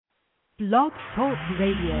Blog Talk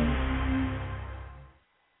Radio.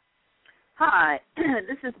 Hi,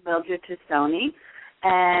 this is Mildred Tassone,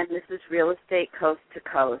 and this is Real Estate Coast to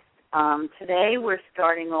Coast. Today we're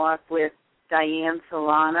starting off with Diane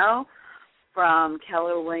Solano from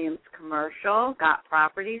Keller Williams Commercial, Got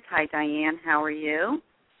Properties. Hi, Diane. How are you?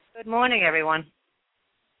 Good morning, everyone.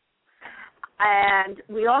 And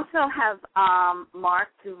we also have Mark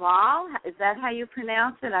Duval. Is that how you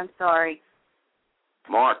pronounce it? I'm sorry.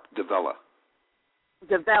 Mark Davella.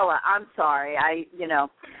 Davella. I'm sorry.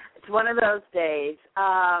 It's one of those days.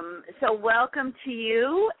 So welcome to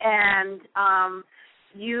you, and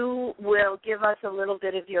you will give us a little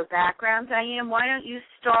bit of your background. Diane, why don't you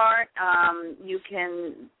start? You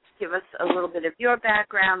can give us a little bit of your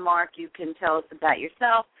background. Mark, you can tell us about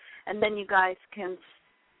yourself, and then you guys can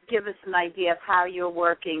give us an idea of how you're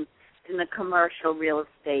working in the commercial real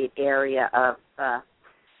estate area of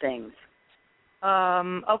things.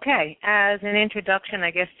 Okay. As an introduction, I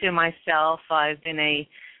guess, to myself, I've been a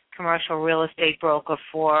commercial real estate broker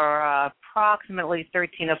for approximately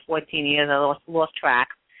 13 or 14 years. I lost track.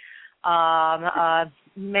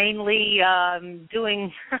 Mainly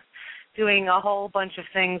doing a whole bunch of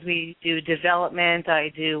things. We do development. I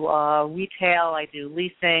do retail. I do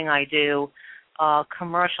leasing. I do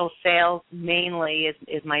commercial sales. Mainly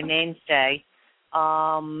is my mainstay.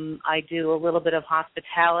 I do a little bit of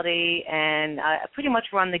hospitality, and I pretty much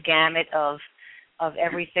run the gamut of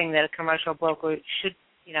everything that a commercial broker should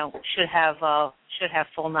have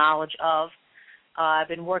full knowledge of. I've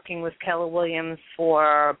been working with Keller Williams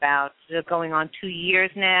for about going on 2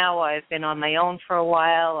 years now. I've been on my own for a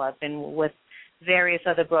while. I've been with various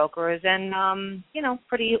other brokers, and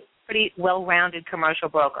pretty well-rounded commercial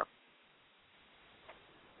broker.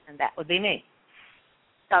 And that would be me.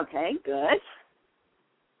 Okay, good.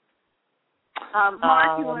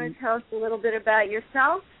 Mark, you want to tell us a little bit about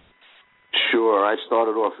yourself? Sure. I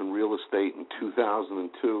started off in real estate in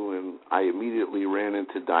 2002, and I immediately ran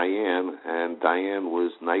into Diane, and Diane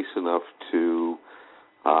was nice enough to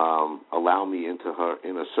allow me into her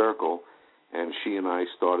inner circle, and she and I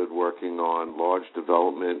started working on large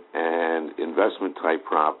development and investment-type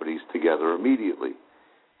properties together immediately.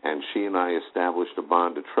 And she and I established a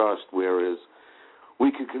bond of trust, whereas we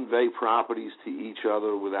could convey properties to each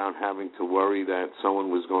other without having to worry that someone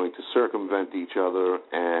was going to circumvent each other,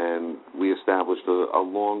 and we established a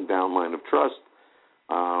long down line of trust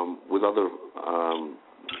with other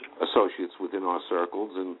associates within our circles,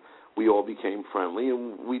 and we all became friendly,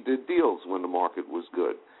 and we did deals when the market was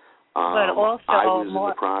good. But also I was in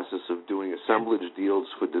the process of doing assemblage deals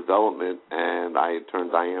for development, and I had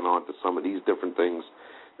turned Diane on to some of these different things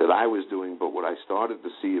that I was doing, but what I started to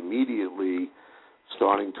see immediately,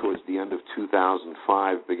 starting towards the end of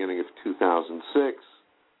 2005, beginning of 2006,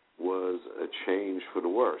 was a change for the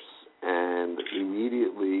worse. And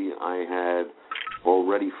immediately I had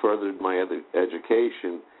already furthered my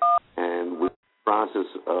education and was in the process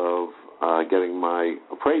of getting my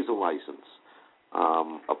appraisal license.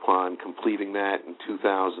 Upon completing that in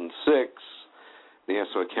 2006,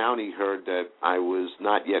 Nassau County heard that I was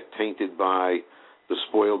not yet tainted by the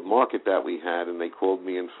spoiled market that we had, and they called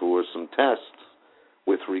me in for some tests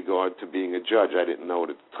with regard to being a judge. I didn't know it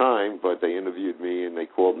at the time, but they interviewed me, and they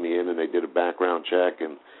called me in, and they did a background check,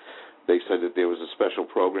 and they said that there was a special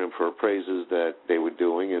program for appraisers that they were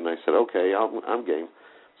doing, and I said, okay, I'm game.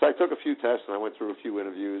 So I took a few tests, and I went through a few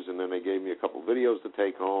interviews, and then they gave me a couple videos to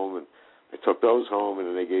take home, and I took those home, and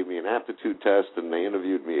then they gave me an aptitude test, and they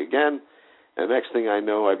interviewed me again. And the next thing I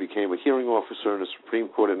know, I became a hearing officer in the Supreme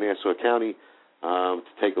Court of Nassau County to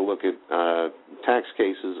take a look at tax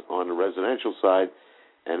cases on the residential side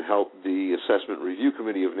and help the Assessment Review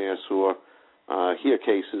Committee of Nassau hear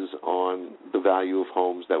cases on the value of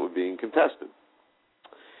homes that were being contested.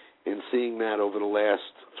 In seeing that over the last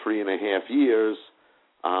 3.5 years,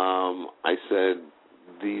 I said,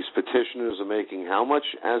 these petitioners are making how much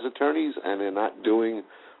as attorneys, and they're not doing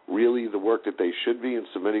really the work that they should be in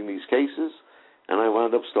submitting these cases. And I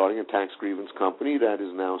wound up starting a tax grievance company that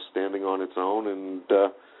is now standing on its own and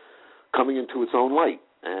coming into its own light.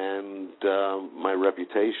 And my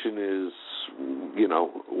reputation is,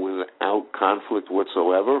 without conflict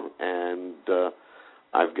whatsoever. And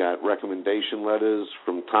I've got recommendation letters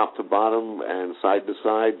from top to bottom and side to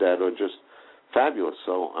side that are just fabulous.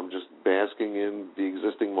 So I'm just basking in the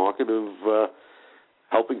existing market of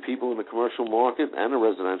helping people in the commercial market and the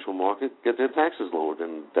residential market get their taxes lowered.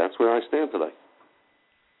 And that's where I stand today.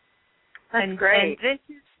 That's great. And this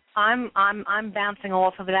is, I'm bouncing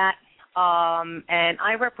off of that, and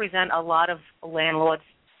I represent a lot of landlords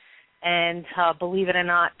and, believe it or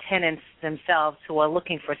not, tenants themselves who are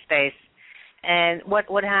looking for space. And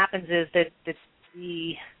what happens is that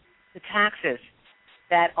the taxes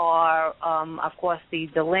that are, of course,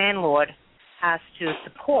 the landlord has to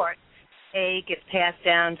support, gets passed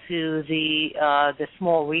down to the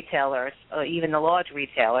small retailers, or even the large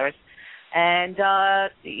retailers. And,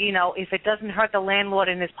 if it doesn't hurt the landlord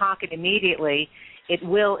in his pocket immediately, it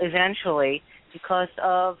will eventually, because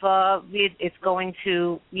of it's going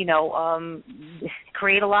to,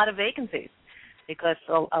 create a lot of vacancies, because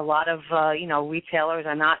a lot of, retailers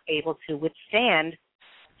are not able to withstand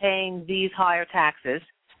paying these higher taxes,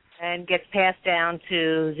 and gets passed down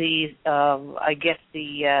to the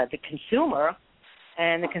consumer,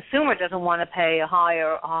 and the consumer doesn't want to pay a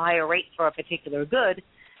higher rate for a particular good,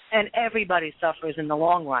 and everybody suffers in the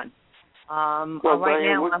long run. Diane,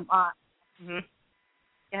 Go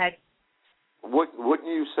ahead. Wouldn't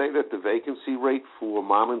you say that the vacancy rate for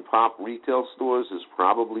mom and pop retail stores is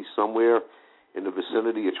probably somewhere in the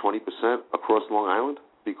vicinity of 20% across Long Island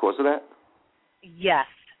because of that? Yes,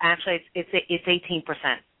 actually, it's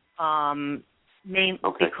 18%. Mainly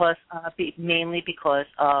because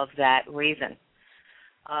of that reason.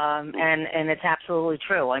 And it's absolutely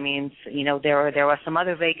true. I mean, there are some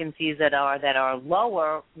other vacancies that are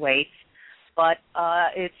lower rates, but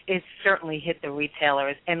it's certainly hit the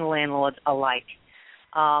retailers and landlords alike.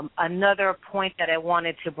 Another point that I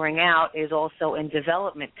wanted to bring out is also in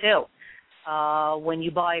development too. When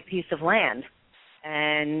you buy a piece of land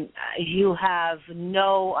and you have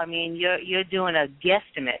you're doing a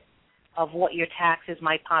guesstimate of what your taxes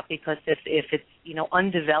might pop, because if it's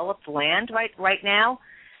undeveloped land right now,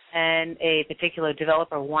 and a particular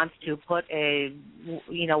developer wants to put a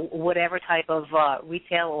whatever type of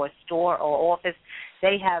retail or store or office,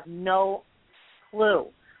 they have no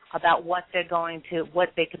clue about what they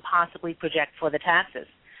could possibly project for the taxes,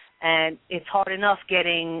 and it's hard enough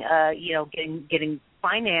getting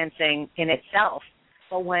financing in itself,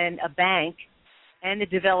 but when a bank and the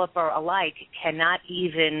developer alike cannot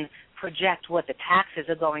even project what the taxes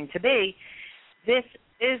are going to be, this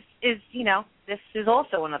is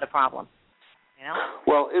also another problem.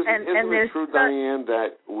 Well, isn't it true, Diane,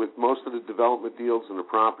 that with most of the development deals in the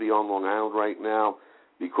property on Long Island right now,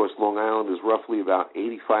 because Long Island is roughly about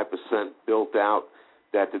 85% built out,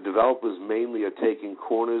 that the developers mainly are taking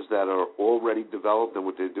corners that are already developed, and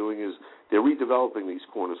what they're doing is they're redeveloping these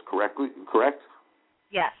corners, correct?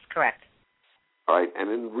 Yes, correct. All right, and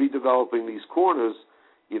in redeveloping these corners,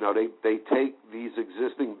 they take these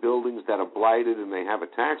existing buildings that are blighted and they have a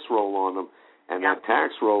tax roll on them, and that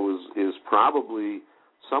tax roll is probably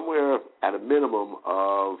somewhere at a minimum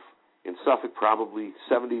of, in Suffolk, probably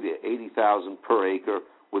 $70,000 to $80,000 per acre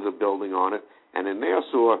with a building on it, and in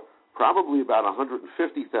Nassau, probably about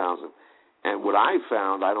 $150,000. And what I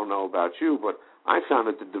found, I don't know about you, but I found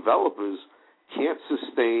that the developers can't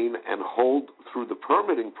sustain and hold through the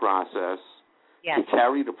permitting process to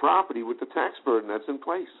carry the property with the tax burden that's in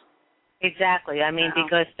place. Exactly. I mean,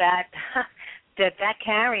 because that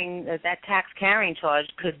tax carrying charge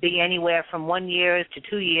could be anywhere from 1 year to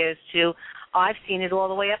 2 years to, I've seen it all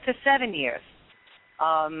the way up to 7 years.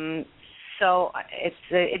 So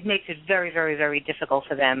it makes it very, very, very difficult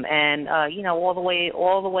for them, and all the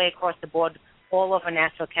way across the board, all over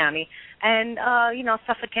Nassau County, and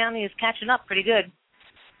Suffolk County is catching up pretty good.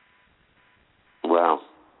 Wow.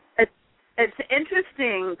 It's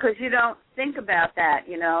interesting because you don't think about that,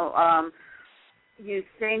 you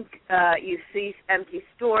think you see empty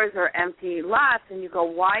stores or empty lots and you go,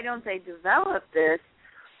 why don't they develop this?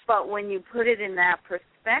 But when you put it in that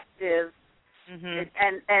perspective,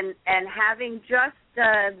 and having just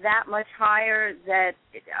that much higher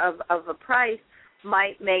of a price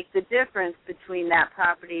might make the difference between that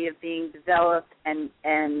property of being developed and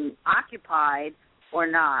occupied or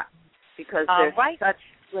not, because there's such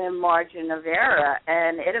slim margin of error,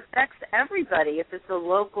 and it affects everybody. If it's a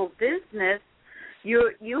local business,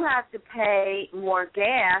 you have to pay more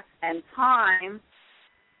gas and time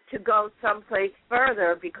to go someplace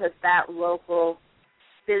further because that local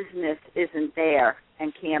business isn't there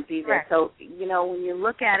and can't be there. So, when you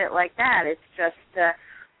look at it like that, it's just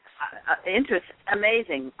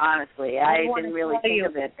amazing, honestly. I didn't really think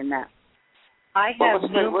of it in that.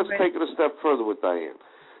 Let's take it a step further with Diane.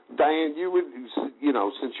 Diane, you would,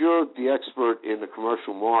 since you're the expert in the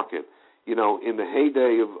commercial market, in the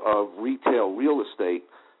heyday of retail real estate,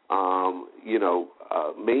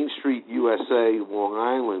 Main Street USA, Long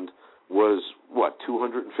Island, was,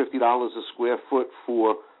 $250 a square foot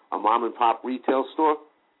for a mom-and-pop retail store?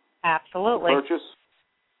 Absolutely. Purchase?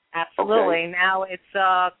 Absolutely. Okay. Now it's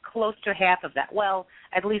close to half of that. Well,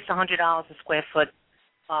 at least $100 a square foot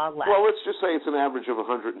less. Well, let's just say it's an average of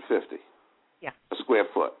 $150 a square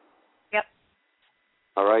foot. Yep.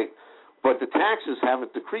 All right, but the taxes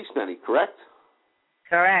haven't decreased any, correct?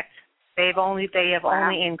 Correct. They have only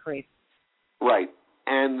increased. Right,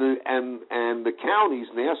 and the counties,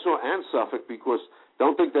 Nassau and Suffolk, because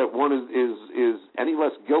don't think that one is any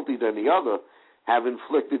less guilty than the other, have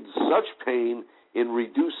inflicted such pain in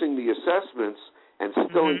reducing the assessments and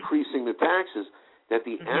still increasing the taxes that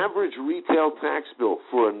the average retail tax bill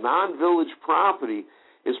for a non-village property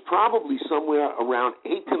is probably somewhere around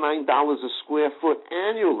 $8 to $9 a square foot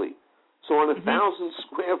annually. So on a 1,000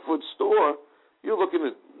 square foot store, you're looking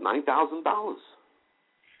at $9,000.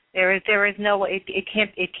 There is no way it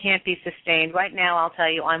can't be sustained. Right now, I'll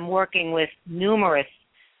tell you, I'm working with numerous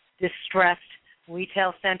distressed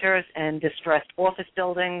retail centers and distressed office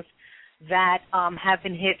buildings that have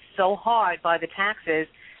been hit so hard by the taxes,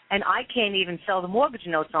 and I can't even sell the mortgage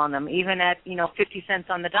notes on them, even at 50 cents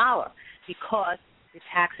on the dollar, because the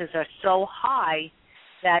taxes are so high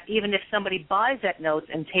that even if somebody buys that note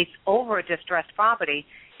and takes over a distressed property,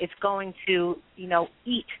 it's going to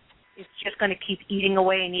eat. It's just going to keep eating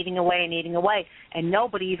away and eating away and eating away, and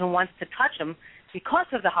nobody even wants to touch them because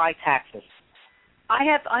of the high taxes. I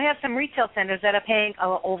have some retail centers that are paying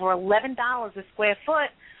over $11 a square foot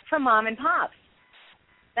for mom and pops.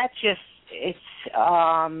 That's just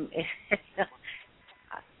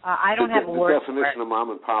I don't have a word. The definition of mom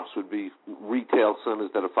and pops would be retail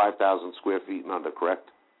centers that are 5,000 square feet and under, correct?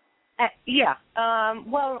 Yeah.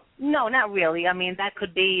 Well, no, not really. I mean, that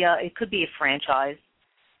could be it could be a franchise.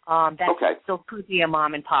 That still could be a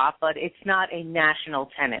mom and pop, but it's not a national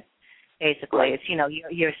tenant. Basically, right. It's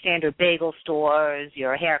your standard bagel stores,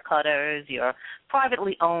 your hair cutters, your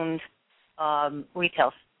privately owned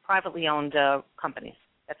privately owned companies.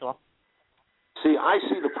 That's all. See, I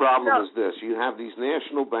see the problem as this. You have these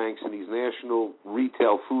national banks and these national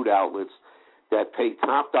retail food outlets that pay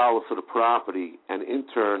top dollar for the property, and in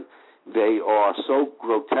turn, they are so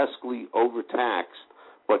grotesquely overtaxed,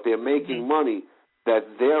 but they're making money that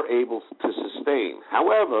they're able to sustain.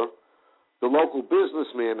 However, the local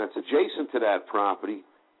businessman that's adjacent to that property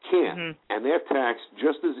can't, and they're taxed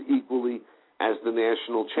just as equally as the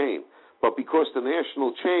national chain. But because the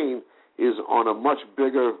national chain is on a much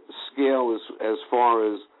bigger scale as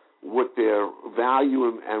far as what their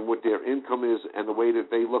value and what their income is and the way that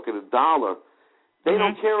they look at a dollar, they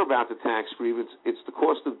don't care about the tax grievance. It's the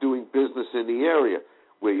cost of doing business in the area,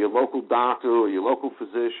 where your local doctor or your local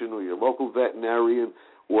physician or your local veterinarian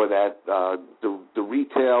or that the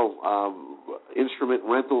retail instrument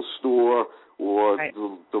rental store or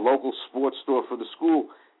the local sports store for the school,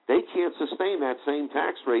 they can't sustain that same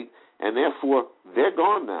tax rate, and therefore they're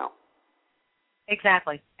gone now.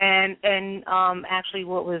 Exactly, and actually,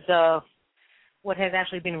 what has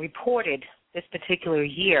actually been reported this particular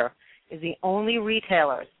year is the only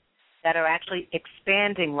retailers that are actually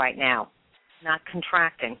expanding right now, not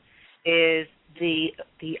contracting, is the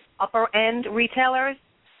upper end retailers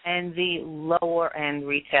and the lower end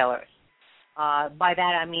retailers. By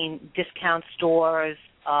that I mean discount stores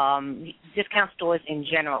in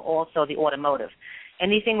general, also the automotive.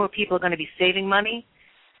 Anything where people are going to be saving money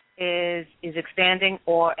is expanding,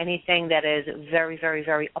 or anything that is very, very,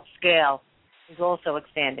 very upscale is also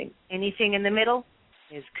expanding. Anything in the middle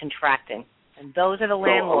is contracting, and those are the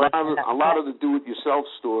landlords. A lot of the do-it-yourself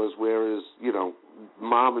stores, whereas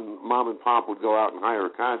mom and pop would go out and hire a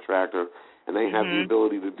contractor, and they have the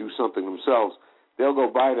ability to do something themselves. They'll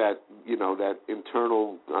go buy that that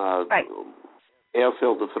internal air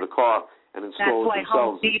filter for the car and install it themselves. That's why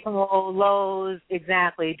Home Depot, Lowe's,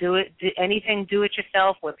 exactly. Do it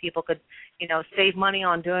yourself, where people could save money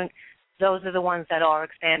on doing. Those are the ones that are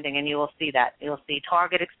expanding, and you will see that. You'll see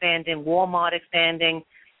Target expanding, Walmart expanding,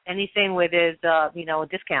 anything where there's a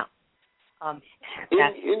discount.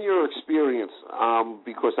 In your experience,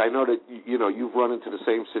 because I know that you've run into the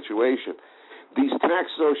same situation, these tax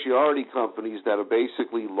sociarity companies that are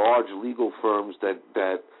basically large legal firms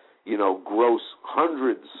that gross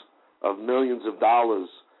hundreds of millions of dollars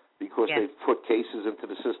because they've put cases into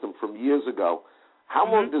the system from years ago. How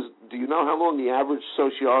long do you know how long the average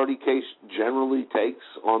sociarity case generally takes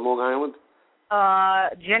on Long Island?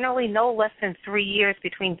 Generally no less than 3 years,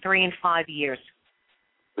 between 3 and 5 years.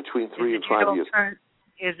 Between 3 and 5 years.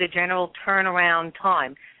 Is the general turnaround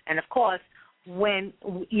time. And of course,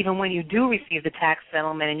 even when you do receive the tax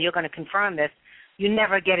settlement, and you're going to confirm this, you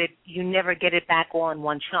never get it back all in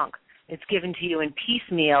one chunk. It's given to you in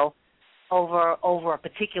piecemeal over a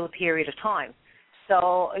particular period of time.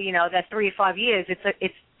 So that 3 or 5 years,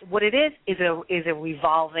 it's what it is a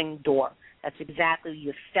revolving door. That's exactly,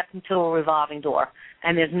 you step into a revolving door,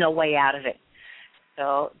 and there's no way out of it.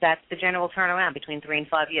 So that's the general turnaround, between 3 and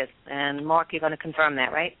 5 years. And Mark, you're going to confirm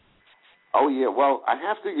that, right? Oh, yeah. Well, I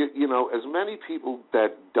have to get, as many people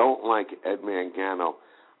that don't like Ed Mangano,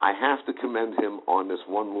 I have to commend him on this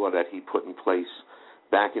one law that he put in place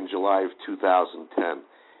back in July of 2010.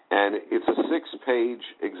 And it's a 6-page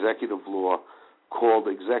executive law called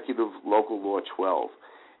Executive Local Law 12.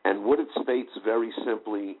 And what it states very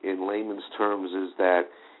simply in layman's terms is that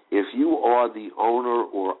if you are the owner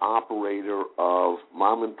or operator of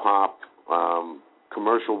mom-and-pop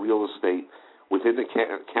commercial real estate within the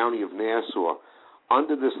county of Nassau,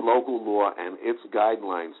 under this local law and its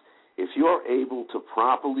guidelines, if you're able to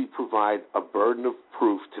properly provide a burden of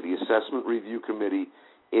proof to the Assessment Review Committee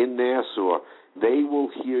in Nassau, they will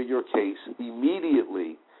hear your case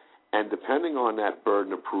immediately, and depending on that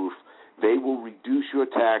burden of proof, they will reduce your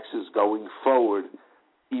taxes going forward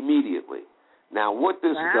immediately. Now, what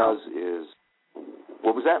this does is,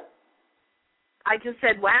 what was that? I just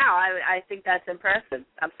said, wow, I think that's impressive.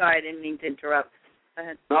 I'm sorry, I didn't mean to interrupt. Go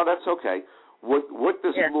ahead. No, that's okay. What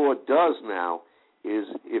this law does now is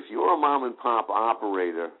if you're a mom-and-pop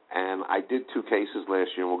operator, and I did 2 cases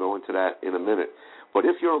last year, and we'll go into that in a minute, but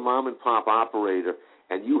if you're a mom-and-pop operator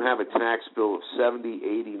and you have a tax bill of $70,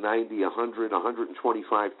 $80, $90, $100,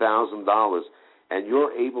 $125,000, and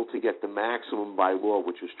you're able to get the maximum by law,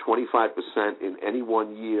 which is 25% in any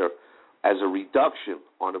one year, as a reduction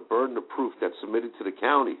on a burden of proof that's submitted to the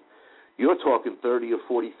county, you're talking $30,000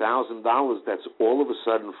 or $40,000 that's all of a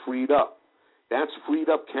sudden freed up. That's freed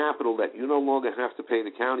up capital that you no longer have to pay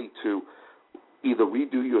the county to either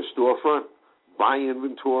redo your storefront, buy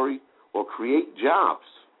inventory, or create jobs.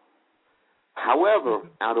 However,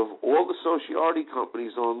 out of all the sociality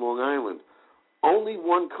companies on Long Island, only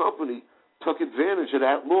one company took advantage of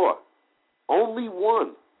that law. Only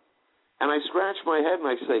one. And I scratch my head and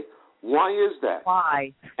I say, why is that?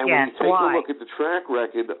 Why? And when you take a look at the track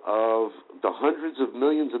record of the hundreds of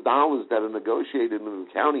millions of dollars that are negotiated in the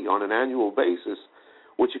county on an annual basis,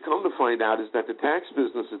 what you come to find out is that the tax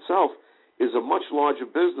business itself is a much larger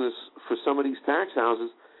business for some of these tax houses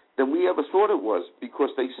than we ever thought it was, because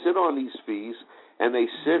they sit on these fees and they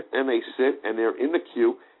sit and they sit and they're in the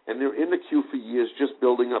queue, and they're in the queue for years just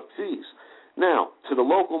building up fees. Now, to the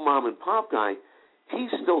local mom and pop guy,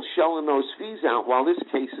 he's still shelling those fees out while this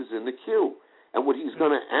case is in the queue. And what he's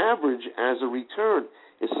going to average as a return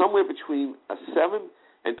is somewhere between a 7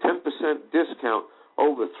 and 10% discount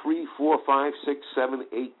over 3, 4, 5, 6, 7,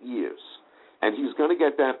 8 years. And he's going to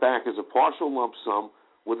get that back as a partial lump sum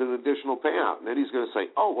with an additional payout. And then he's going to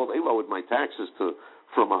say, oh, well, they lowered my taxes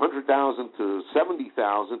from $100,000 to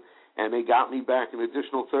 $70,000, and they got me back an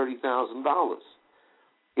additional $30,000.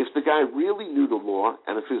 If the guy really knew the law,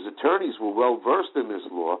 and if his attorneys were well-versed in this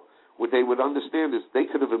law, what they would understand is they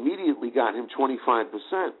could have immediately got him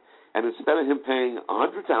 25%. And instead of him paying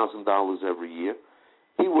 $100,000 every year,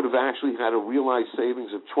 he would have actually had a realized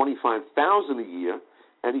savings of $25,000 a year,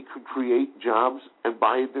 and he could create jobs and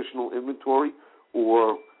buy additional inventory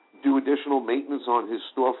or do additional maintenance on his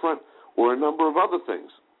storefront or a number of other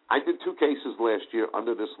things. I did 2 cases last year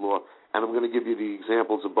under this law, and I'm going to give you the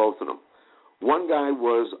examples of both of them. One guy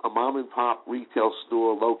was a mom-and-pop retail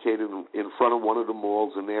store located in front of one of the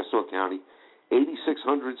malls in Nassau County,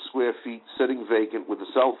 8,600 square feet, sitting vacant with a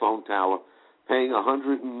cell phone tower, paying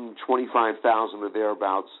 $125,000 or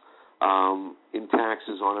thereabouts in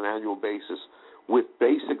taxes on an annual basis with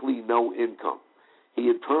basically no income. He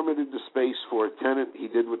had permitted the space for a tenant. He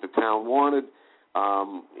did what the town wanted.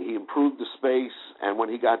 He improved the space, and when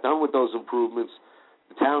he got done with those improvements,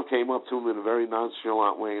 the town came up to him in a very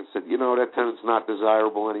nonchalant way and said, that tenant's not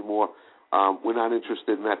desirable anymore. We're not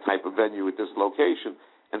interested in that type of venue at this location.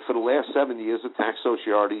 And for the last 7 years, the Tax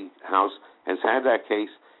Sociality House has had that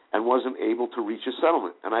case and wasn't able to reach a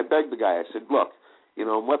settlement. And I begged the guy. I said, look,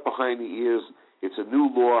 I'm wet behind the ears. It's a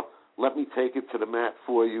new law. Let me take it to the mat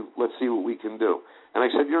for you. Let's see what we can do. And I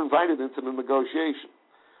said, you're invited into the negotiation.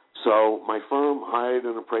 So my firm hired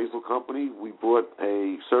an appraisal company. We brought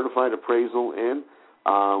a certified appraisal in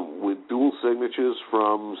with dual signatures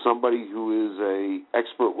from somebody who is an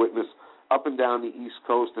expert witness up and down the East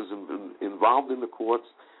Coast, has been involved in the courts,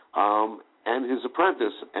 and his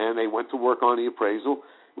apprentice, and they went to work on the appraisal.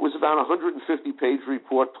 It was about a 150-page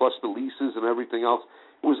report plus the leases and everything else.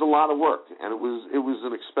 It was a lot of work, and it was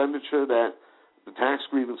an expenditure that the tax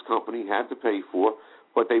grievance company had to pay for,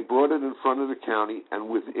 but they brought it in front of the county, and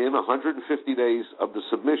within 150 days of the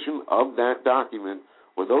submission of that document,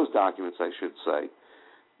 or those documents, I should say,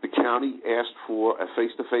 the county asked for a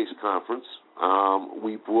face-to-face conference.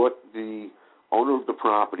 We brought the owner of the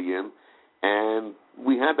property in, and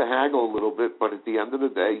we had to haggle a little bit, but at the end of the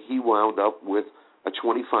day, he wound up with a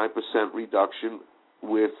 25% reduction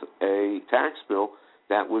with a tax bill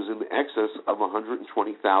that was in excess of $120,000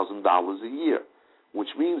 a year, which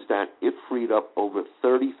means that it freed up over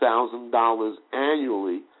 $30,000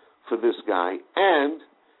 annually for this guy, and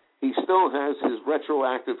he still has his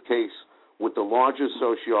retroactive case with the largest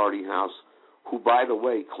society house, who, by the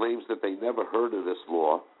way, claims that they never heard of this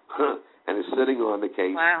law and is sitting on the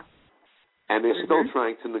case. Wow. And they're still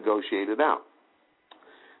trying to negotiate it out.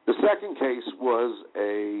 The second case was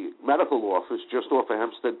a medical office just off of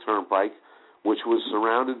Hempstead Turnpike, which was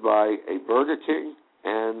surrounded by a Burger King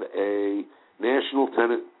and a national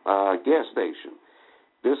tenant gas station.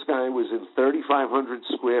 This guy was in 3,500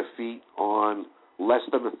 square feet on less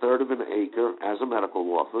than a third of an acre as a medical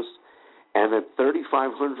office, and at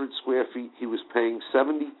 3,500 square feet, he was paying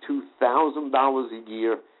 $72,000 a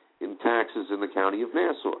year in taxes in the county of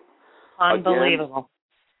Nassau. Unbelievable.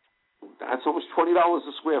 Again, that's almost $20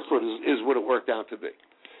 a square foot is what it worked out to be.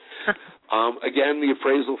 Again, the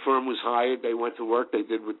appraisal firm was hired. They went to work. They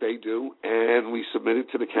did what they do, and we submitted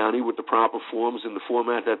to the county with the proper forms in the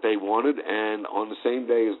format that they wanted. And on the same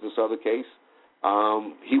day as this other case,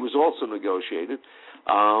 he was also negotiated,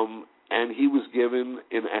 and he was given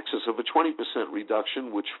in excess of a 20%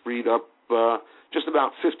 reduction, which freed up just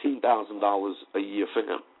about $15,000 a year for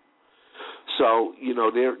him. So, you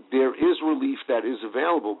know, there is relief that is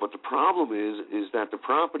available, but the problem is that the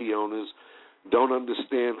property owners don't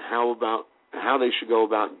understand how they should go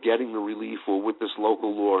about getting the relief or what this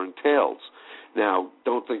local law entails. Now,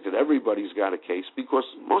 don't think that everybody's got a case, because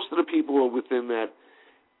most of the people are within that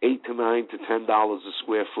 $8 to $9 to $10 a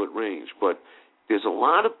square foot range. But there's a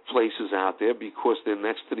lot of places out there, because they're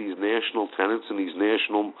next to these national tenants and these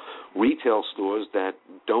national retail stores that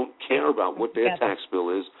don't care about what their tax bill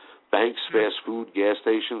is. Banks, fast food, gas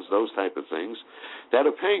stations, those type of things, that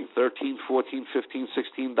are paying $13, $14, $15,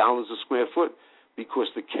 $16 a square foot, because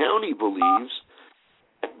the county believes,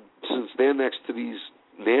 since they're next to these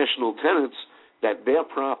national tenants, that their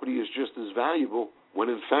property is just as valuable, when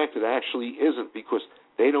in fact it actually isn't, because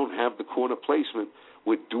they don't have the corner placement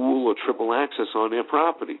with dual or triple access on their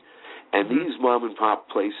property. And these mom-and-pop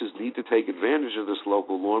places need to take advantage of this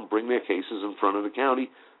local law and bring their cases in front of the county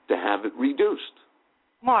to have it reduced.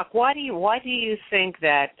 Mark, why do you think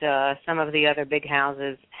that some of the other big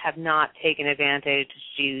houses have not taken advantage?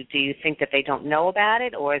 Do you think that they don't know about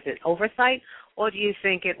it, or is it oversight, or do you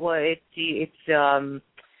think it's a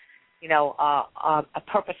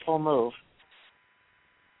purposeful move?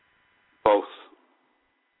 Both.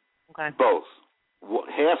 Okay. Both.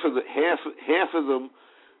 Half of them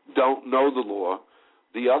don't know the law.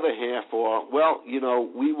 The other half are, well, you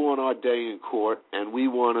know, we want our day in court, and we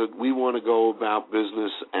want to go about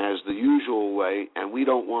business as the usual way, and we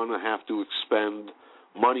don't want to have to expend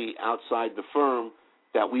money outside the firm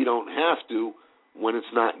that we don't have to when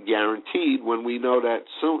it's not guaranteed, when we know that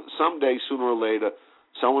someday, sooner or later,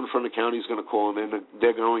 someone from the county is going to call them in, and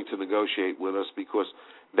they're going to negotiate with us, because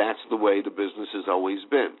that's the way the business has always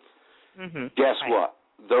been. Guess what?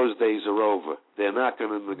 Those days are over. They're not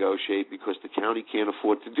going to negotiate, because the county can't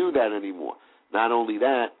afford to do that anymore. Not only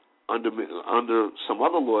that, under some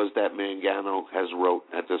other laws that Mangano has wrote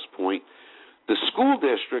at this point, the school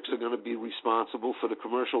districts are going to be responsible for the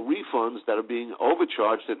commercial refunds that are being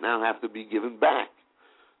overcharged that now have to be given back.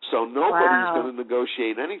 So nobody's going to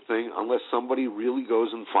negotiate anything unless somebody really goes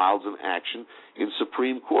and files an action in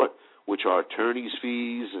Supreme Court, which are attorney's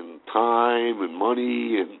fees and time and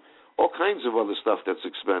money and all kinds of other stuff that's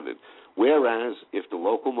expended. Whereas if the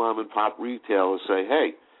local mom-and-pop retailers say,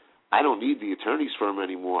 hey, I don't need the attorney's firm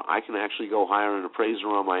anymore, I can actually go hire an appraiser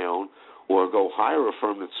on my own, or go hire a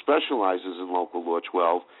firm that specializes in local law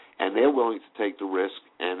 12, and they're willing to take the risk,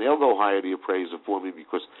 and they'll go hire the appraiser for me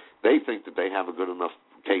because they think that they have a good enough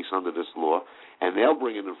case under this law, and they'll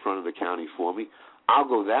bring it in front of the county for me. I'll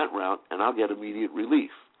go that route, and I'll get immediate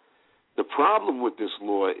relief. The problem with this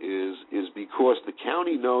law is because the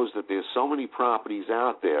county knows that there's so many properties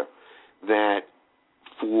out there that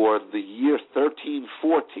for the year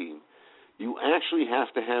 13-14, you actually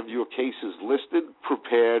have to have your cases listed,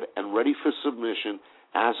 prepared, and ready for submission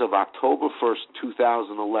as of October 1st,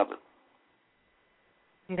 2011.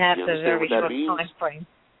 That's a very short time frame.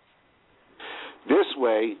 This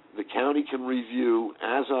way, the county can review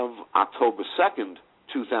as of October 2nd,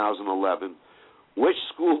 2011, which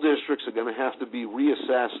school districts are going to have to be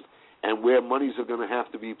reassessed and where monies are going to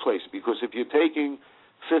have to be placed. Because if you're taking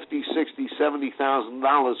 $50,000, $60,000,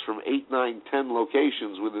 $70,000 from 8, 9, 10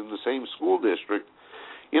 locations within the same school district,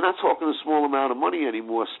 you're not talking a small amount of money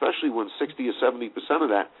anymore, especially when 60 or 70% of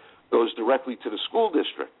that goes directly to the school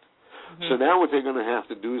district. So now what they're going to have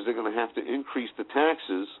to do is they're going to have to increase the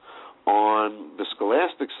taxes on the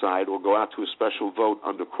scholastic side, or go out to a special vote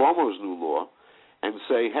under Cuomo's new law, and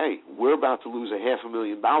say, hey, we're about to lose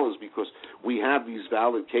 $500,000 because we have these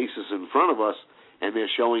valid cases in front of us and they're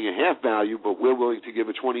showing a half value, but we're willing to give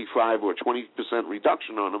a 25 or 20%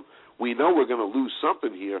 reduction on them. We know we're going to lose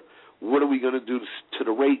something here. What are we going to do to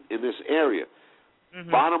the rate in this area?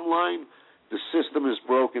 Mm-hmm. Bottom line, the system is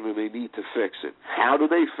broken and they need to fix it. How do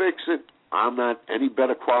they fix it? I'm not any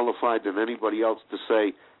better qualified than anybody else to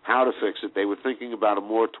say how to fix it. They were thinking about a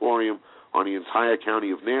moratorium on the entire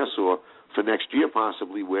county of Nassau for next year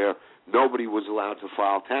possibly, where nobody was allowed to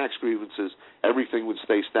file tax grievances. Everything would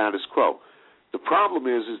stay status quo. The problem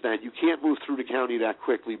is that you can't move through the county that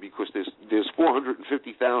quickly because there's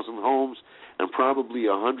 450,000 homes and probably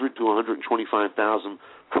 100 to 125,000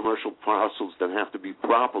 commercial parcels that have to be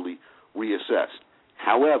properly reassessed.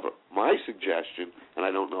 However, my suggestion, and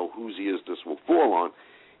I don't know whose ears this will fall on,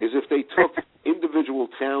 is if they took individual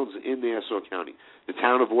towns in Nassau County, the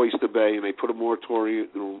town of Oyster Bay, and they put a moratorium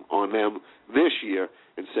on them this year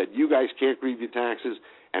and said, you guys can't grieve your taxes,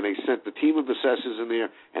 and they sent the team of assessors in there,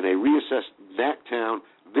 and they reassessed that town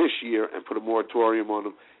this year and put a moratorium on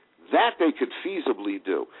them, that they could feasibly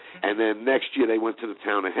do. And then next year they went to the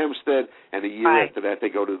town of Hempstead, and the year after that they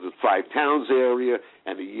go to the Five Towns area,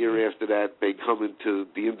 and the year after that they come into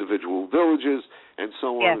the individual villages, and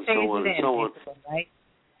so on and so on and so on. Right?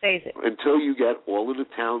 Phase it. Until you get all of the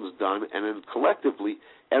towns done, and then collectively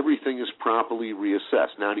everything is properly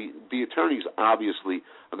reassessed. Now, the attorneys obviously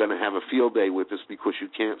are going to have a field day with this because you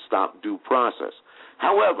can't stop due process.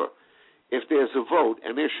 However, if there's a vote,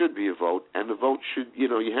 and there should be a vote, and the vote should, you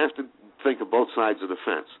have to think of both sides of the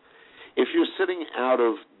fence. If you're sitting out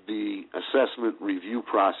of the assessment review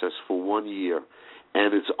process for 1 year,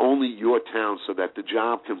 and it's only your town so that the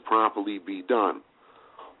job can properly be done,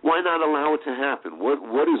 why not allow it to happen?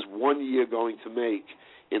 What is 1 year going to make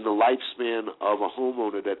in the lifespan of a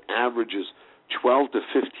homeowner that averages $12,000 to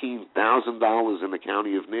 $15,000 in the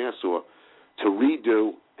county of Nassau to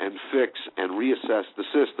redo and fix and reassess the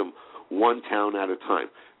system one town at a time?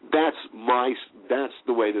 That's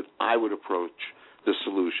the way that I would approach the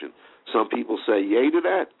solution. Some people say yay to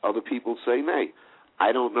that. Other people say nay.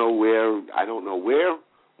 I don't know where,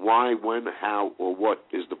 why, when, how, or what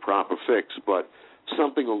is the proper fix, but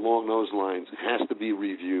something along those lines has to be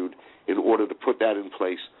reviewed in order to put that in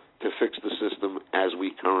place to fix the system as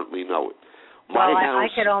we currently know it. I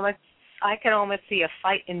could almost see a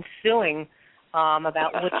fight ensuing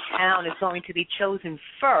about which town is going to be chosen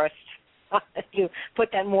first to put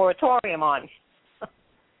that moratorium on.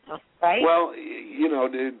 Right? Well,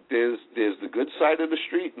 there's the good side of the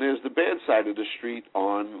street and there's the bad side of the street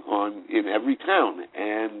on in every town,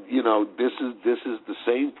 and this is the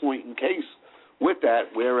same point in case with that,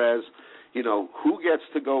 whereas, who gets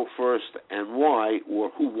to go first and why, or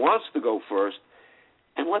who wants to go first,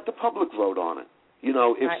 and let the public vote on it.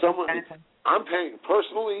 If someone, I'm paying,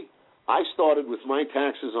 personally, I started with my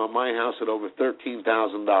taxes on my house at over $13,000,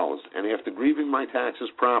 and after grieving my taxes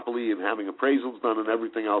properly and having appraisals done and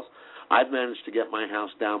everything else, I've managed to get my house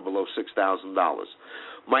down below $6,000.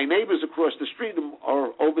 My neighbors across the street are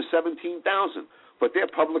over $17,000. But they're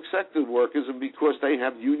public sector workers, and because they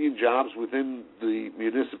have union jobs within the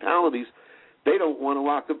municipalities, they don't want to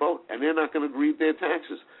rock the boat, and they're not going to grieve their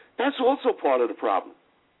taxes. That's also part of the problem.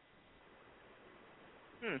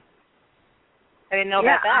 I didn't know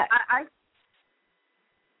about that.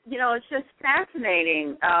 It's just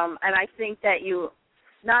fascinating, and I think that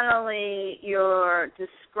not only you're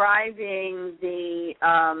describing the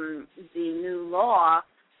new law,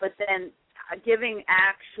 but then giving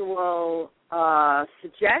actual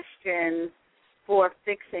suggestions for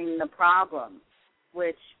fixing the problem,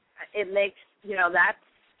 which it makes, that's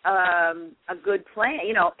a good plan.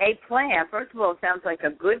 A plan. First of all, it sounds like a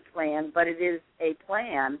good plan, but it is a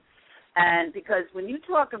plan. And because when you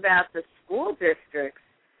talk about the school districts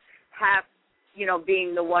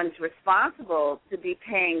being the ones responsible to be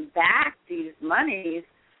paying back these monies,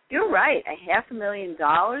 you're right.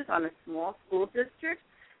 $500,000 on a small school district,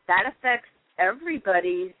 that affects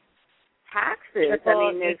everybody's taxes.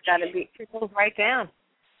 There's got to be trickles right down.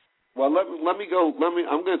 Well, let me go.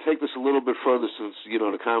 I'm going to take this a little bit further since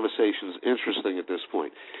the conversation is interesting at this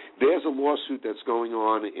point. There's a lawsuit that's going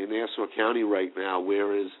on in Nassau County right now,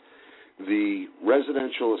 whereas the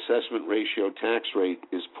residential assessment ratio tax rate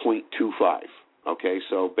is 0.25. Okay,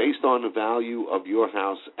 so based on the value of your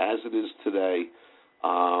house as it is today,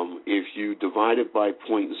 if you divide it by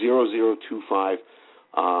 0.0025.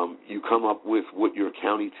 You come up with what your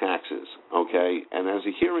county tax is, okay? And as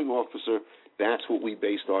a hearing officer, that's what we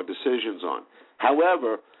based our decisions on.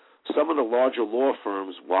 However, some of the larger law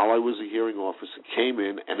firms, while I was a hearing officer, came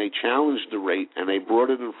in and they challenged the rate and they brought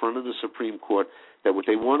it in front of the Supreme Court that what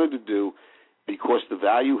they wanted to do because the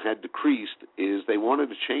value had decreased, is they wanted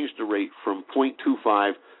to change the rate from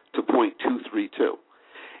 0.25 to 0.232.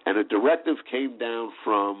 And a directive came down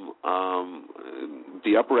from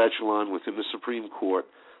the upper echelon within the Supreme Court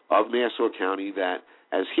of Nassau County that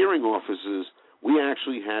as hearing officers, we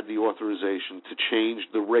actually had the authorization to change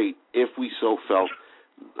the rate if we so felt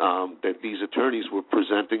that these attorneys were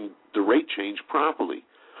presenting the rate change properly.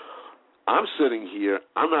 I'm sitting here,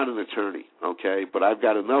 I'm not an attorney, okay, but I've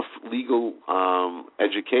got enough legal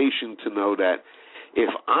education to know that if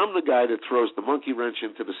I'm the guy that throws the monkey wrench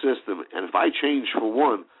into the system, and if I change for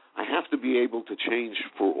one, I have to be able to change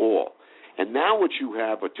for all. And now what you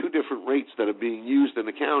have are two different rates that are being used in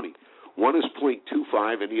the county. One is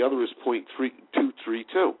 0.25 and the other is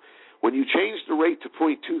 0.232. When you change the rate to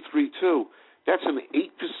 0.232, that's an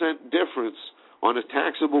 8% difference on the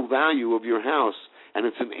taxable value of your house, and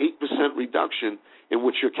it's an 8% reduction in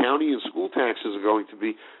what your county and school taxes are going to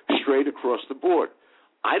be straight across the board.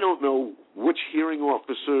 I don't know which hearing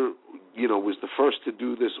officer, was the first to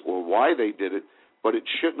do this or why they did it, but it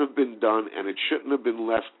shouldn't have been done, and it shouldn't have been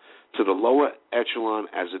left to the lower echelon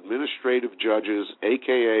as administrative judges,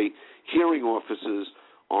 a.k.a. hearing officers,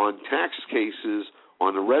 on tax cases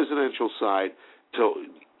on the residential side to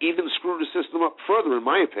even screw the system up further, in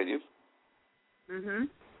my opinion. Mm-hmm.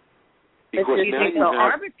 Because now you have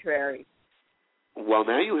arbitrary. Well,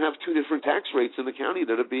 now you have two different tax rates in the county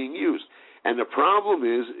that are being used. And the problem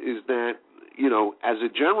is that, as a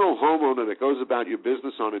general homeowner that goes about your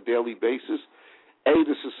business on a daily basis, A,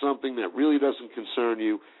 this is something that really doesn't concern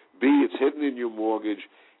you. B, it's hidden in your mortgage.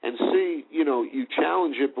 And C, you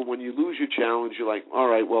challenge it, but when you lose your challenge, you're like, all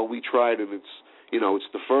right, well, we tried, and it's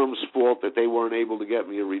the firm's fault that they weren't able to get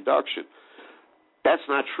me a reduction. That's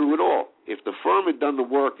not true at all. If the firm had done the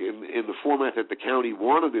work in the format that the county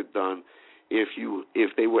wanted it done, if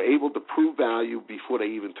they were able to prove value before they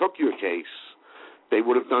even took your case, they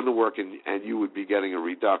would have done the work and you would be getting a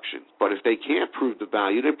reduction. But if they can't prove the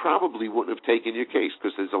value, they probably wouldn't have taken your case,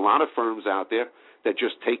 because there's a lot of firms out there that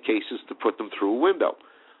just take cases to put them through a window.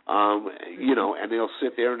 And they'll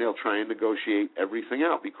sit there and they'll try and negotiate everything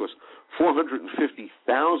out, because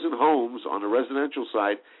 450,000 homes on the residential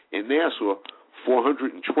side in Nassau,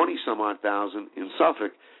 420-some-odd thousand in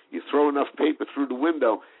Suffolk, you throw enough paper through the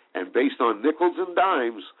window, and based on nickels and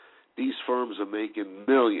dimes, these firms are making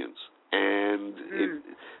millions. And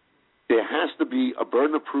there has to be a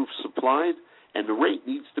burden of proof supplied, and the rate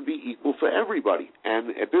needs to be equal for everybody. And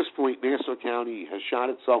at this point, Nassau County has shot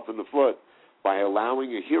itself in the foot by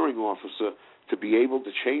allowing a hearing officer to be able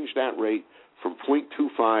to change that rate from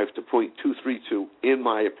 0.25 to 0.232, in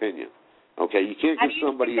my opinion. Okay, you can't give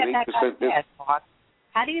somebody an 8% discount.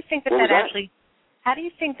 How do you think that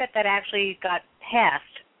actually got passed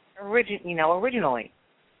originally?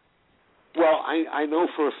 Well, I know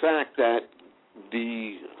for a fact that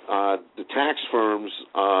the tax firms,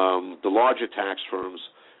 the larger tax firms,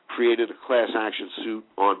 created a class action suit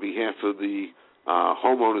on behalf of the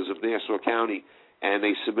homeowners of Nassau County, and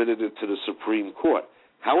they submitted it to the Supreme Court.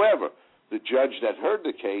 However, the judge that heard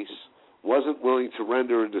the case wasn't willing to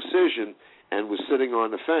render a decision and was sitting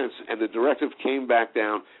on the fence, and the directive came back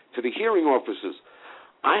down to the hearing officers.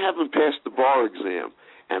 I haven't passed the bar exam,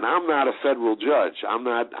 and I'm not a federal judge. I'm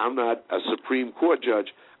not a Supreme Court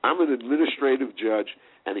judge. I'm an administrative judge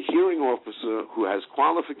and a hearing officer who has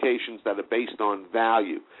qualifications that are based on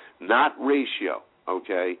value, not ratio.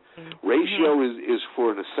 Okay? Mm-hmm. Ratio is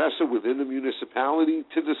for an assessor within the municipality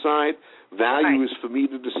to decide. Value right. is for me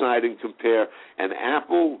to decide and compare an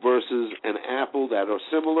apple versus an apple that are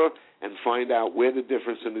similar and find out where the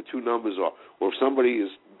difference in the two numbers are. Or if somebody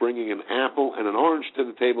is bringing an apple and an orange to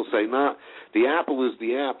the table, say, nah, the apple is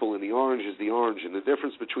the apple and the orange is the orange, and the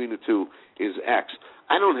difference between the two is X.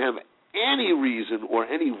 I don't have any reason or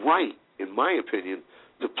any right, in my opinion,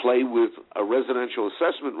 to play with a residential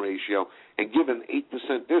assessment ratio and give an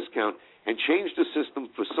 8% discount and change the system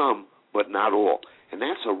for some, but not all. And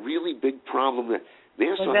that's a really big problem that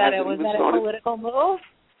Nassau hasn't even started. Was that a political move?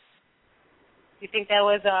 You think that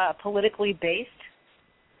was politically based?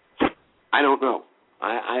 I don't know.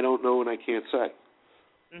 I don't know, and I can't say.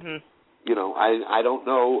 Mm-hmm. I don't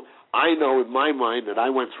know. I know in my mind that I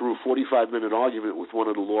went through a 45-minute argument with one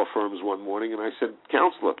of the law firms one morning, and I said,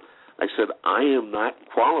 Counselor, I am not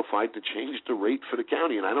qualified to change the rate for the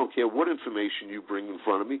county, and I don't care what information you bring in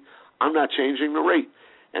front of me. I'm not changing the rate.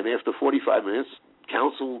 And after 45 minutes,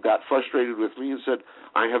 counsel got frustrated with me and said,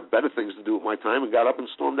 I have better things to do with my time, and got up and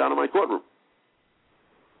stormed out of my courtroom.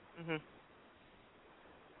 Mm-hmm.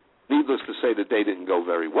 Needless to say, the day didn't go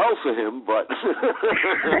very well for him, but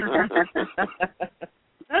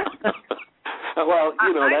Well,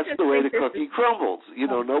 that's the way the cookie crumbles.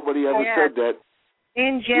 Nobody ever said that.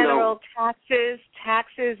 In general,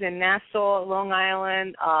 taxes in Nassau, Long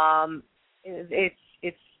Island, it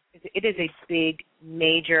is a big,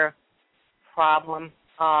 major problem.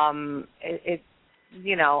 And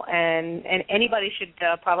anybody should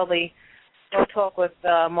probably go talk with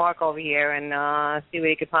Mark over here and see what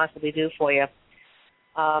he could possibly do for you.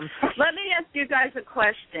 Let me ask you guys a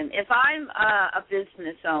question. If I'm a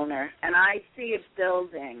business owner and I see a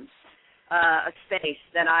building, a space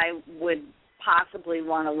that I would possibly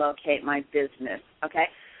want to locate my business, okay,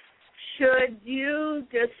 should you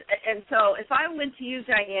just, and so if I went to you,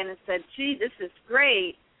 Diane, and said, gee, this is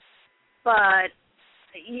great, but,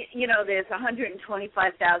 there's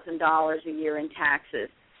 $125,000 a year in taxes.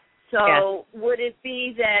 So would it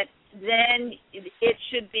be that then it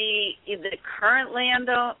should be the current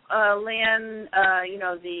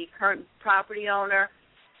the current property owner?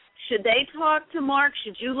 Should they talk to Mark?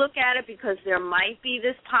 Should you look at it because there might be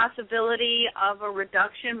this possibility of a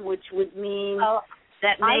reduction, which would mean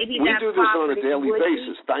that maybe we do this on a daily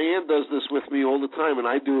basis. Diane does this with me all the time, and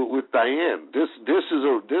I do it with Diane. This is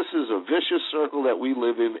a vicious circle that we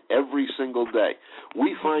live in every single day.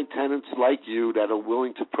 We find tenants like you that are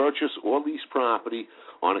willing to purchase or lease property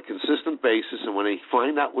on a consistent basis, and when they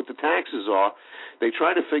find out what the taxes are, they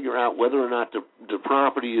try to figure out whether or not the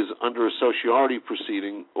property is under a sociality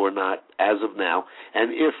proceeding or not as of now,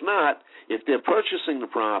 and if not, if they're purchasing the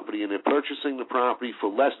property and they're purchasing the property for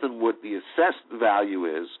less than what the assessed value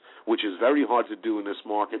is, which is very hard to do in this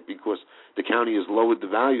market because the county has lowered the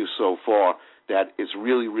value so far that it's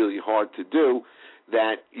really, really hard to do,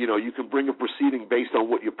 that, you can bring a proceeding based on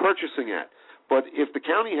what you're purchasing at. But if the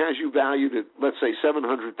county has you valued at, let's say,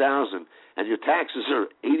 $700,000 and your taxes are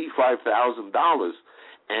 $85,000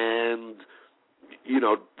 and,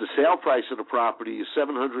 the sale price of the property is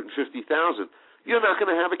 $750,000, you're not going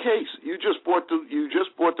to have a case. You just bought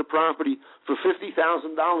the property for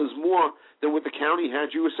 $50,000 more than what the county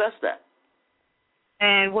had you assessed at.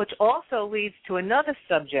 And which also leads to another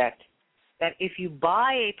subject, that if you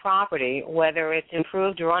buy a property, whether it's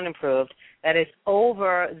improved or unimproved, that is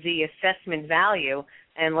over the assessment value,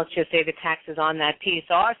 and let's just say the taxes on that piece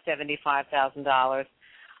are $75,000,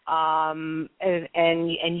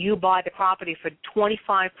 and you buy the property for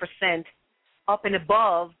 25% up and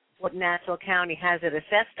above what Nassau County has it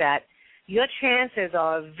assessed at, your chances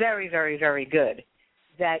are very, very, very good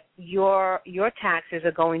that your taxes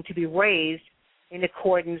are going to be raised in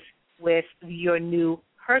accordance with your new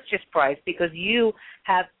purchase price, because you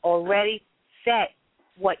have already set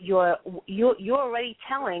what you're already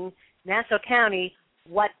telling Nassau County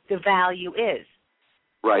what the value is.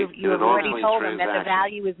 Right. You've already told them that the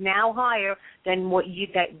value is now higher than what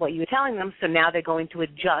you're telling them, so now they're going to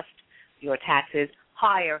adjust your taxes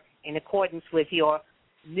higher in accordance with your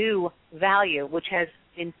new value, which has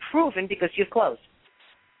been proven because you've closed.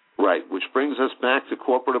 Right, which brings us back to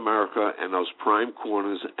corporate America and those prime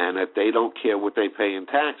corners, and that they don't care what they pay in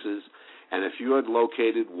taxes. And if you had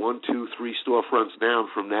located 1, 2, 3 storefronts down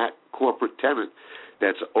from that corporate tenant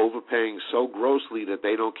that's overpaying so grossly that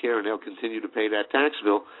they don't care and they'll continue to pay that tax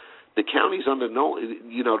bill, the county's under no,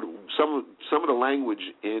 some of the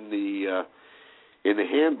language in the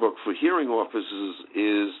handbook for hearing officers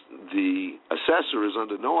is the assessor is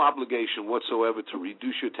under no obligation whatsoever to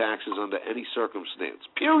reduce your taxes under any circumstance,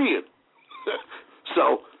 period.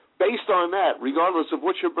 So based on that, regardless of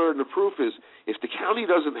what your burden of proof is, if the county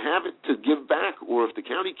doesn't have it to give back, or if the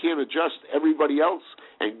county can't adjust everybody else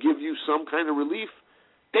and give you some kind of relief,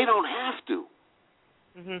 they don't have to.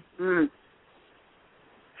 Mm-hmm. Mm.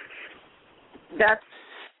 That's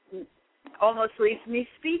almost leaves me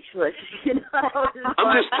speechless, I'm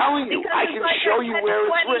just telling you. I can show you where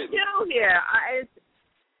it's written. Here.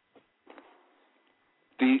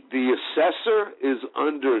 The assessor is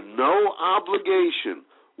under no obligation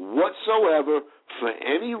whatsoever for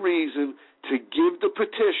any reason to give the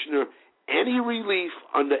petitioner any relief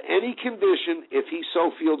under any condition if he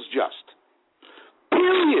so feels just.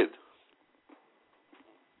 Period.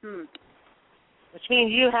 Which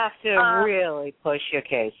means you have to really push your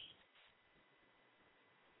case.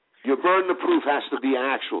 Your burden of proof has to be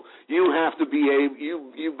actual. You have to be able.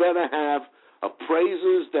 You better have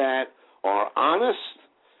appraisers that are honest,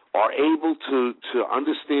 are able to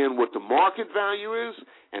understand what the market value is,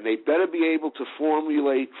 and they better be able to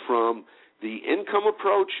formulate from the income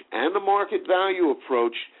approach and the market value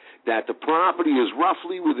approach that the property is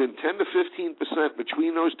roughly within 10 to 15%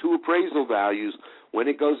 between those two appraisal values when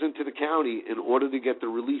it goes into the county in order to get the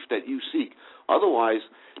relief that you seek. Otherwise,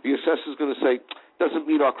 the assessor is going to say, doesn't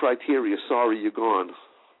meet our criteria, sorry, you're gone.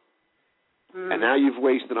 And now you've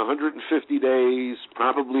wasted 150 days,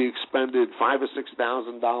 probably expended $5,000 or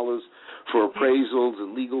 $6,000 for appraisals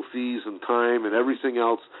and legal fees and time and everything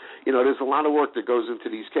else. You know, there's a lot of work that goes into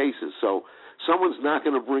these cases. So someone's not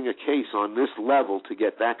going to bring a case on this level to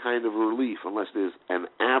get that kind of relief unless there's an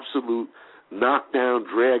absolute knockdown,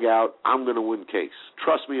 drag out, I'm going to win case.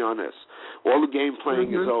 Trust me on this. All the game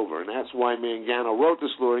playing is over, and that's why Mangano wrote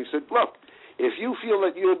this law. He said, look, if you feel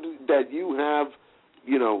that you have,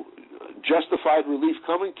 you know, justified relief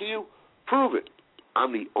coming to you, prove it.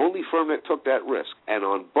 I'm the only firm that took that risk. And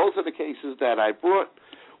on both of the cases that I brought,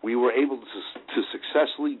 we were able to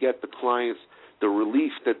successfully get the clients the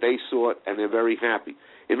relief that they sought, and they're very happy.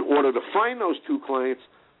 In order to find those two clients,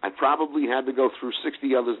 I probably had to go through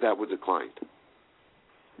 60 others that were declined.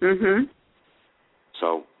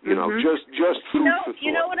 So, you know, just food for thought.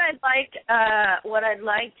 You know what I'd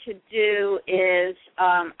like to do is,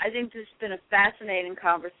 I think this has been a fascinating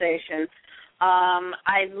conversation.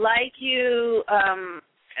 I'd like you,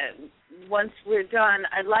 once we're done,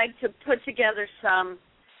 I'd like to put together some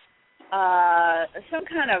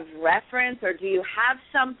kind of reference, or do you have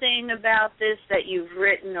something about this that you've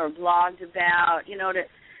written or blogged about, you know, to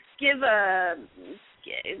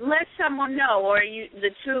let someone know, or the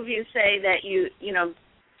two of you say that you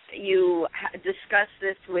discuss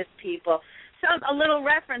this with people. So a little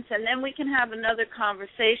reference, and then we can have another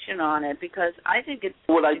conversation on it, because I think it's...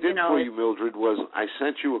 What I did for you, Mildred, was I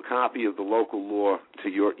sent you a copy of the local law to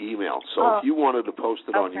your email. So if you wanted to post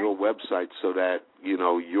it on your website so that, you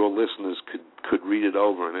know, your listeners could read it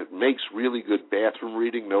over, and it makes really good bathroom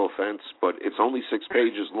reading, no offense, but it's only 6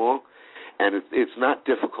 pages long. And it's not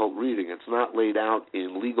difficult reading. It's not laid out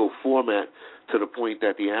in legal format to the point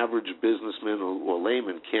that the average businessman or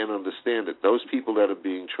layman can't understand it. Those people that are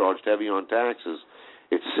being charged heavy on taxes,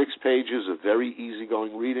 it's 6 pages of very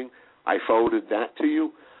easygoing reading. I forwarded that to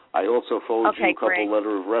you. I also forwarded you a couple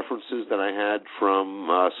letter of references that I had from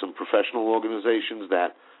some professional organizations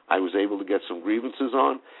that I was able to get some grievances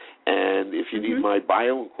on. And if you need my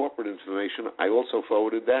bio and corporate information, I also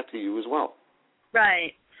forwarded that to you as well.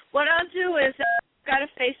 Right. What I'll do is I've got a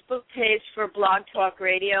Facebook page for Blog Talk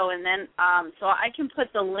Radio, and then so I can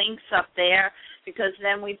put the links up there, because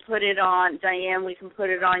then we put it on, Diane, we can put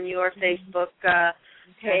it on your Facebook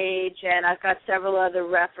page, and I've got several other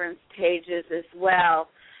reference pages as well.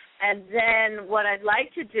 And then what I'd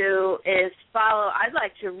like to do is I'd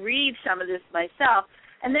like to read some of this myself,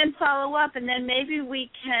 and then follow up, and then maybe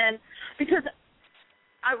we can, because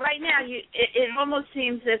right now, it almost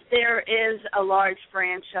seems if there is a large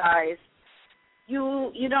franchise,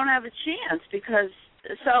 you don't have a chance, because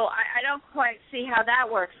I don't quite see how that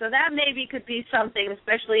works. So that maybe could be something,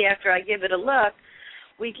 especially after I give it a look,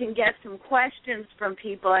 we can get some questions from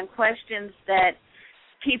people, and questions that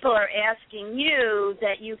people are asking you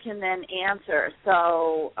that you can then answer.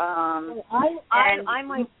 So I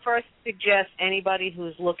might first suggest anybody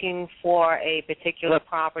who's looking for a particular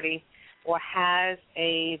property or has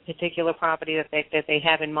a particular property that they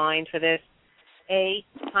have in mind for this,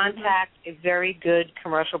 contact a very good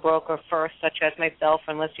commercial broker first, such as myself,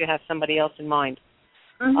 unless you have somebody else in mind.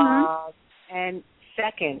 And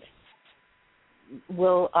second,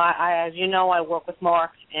 as you know, I work with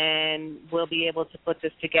Mark, and we'll be able to put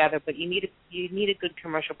this together. But you need a good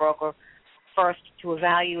commercial broker first to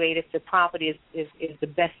evaluate if the property is the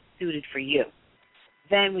best suited for you.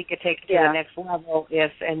 Then we could take it to the next level,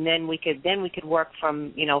 and then we could work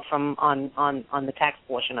from on the tax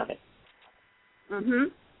portion of it.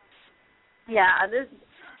 Yeah,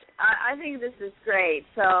 I think this is great.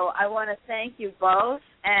 So I want to thank you both,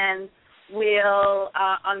 and we'll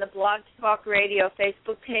on the Blog Talk Radio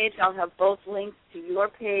Facebook page, I'll have both links to your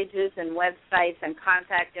pages and websites and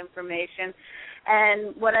contact information.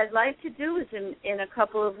 And what I'd like to do is in a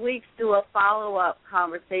couple of weeks do a follow-up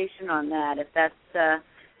conversation on that. If that's,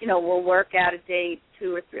 we'll work out a date,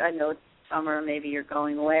 2 or 3. I know it's summer, maybe you're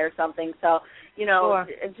going away or something. So,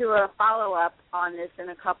 do a follow-up on this in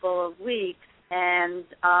a couple of weeks. And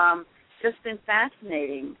just been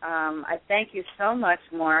fascinating. I thank you so much,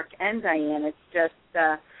 Mark and Diane. It's just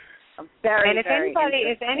a very, and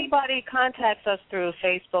if anybody contacts us through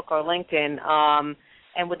Facebook or LinkedIn,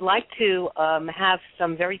 and would like to have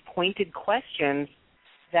some very pointed questions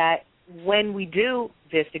that when we do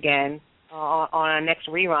this again on our next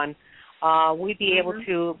rerun, we'd be able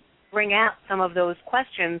to bring out some of those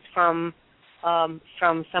questions from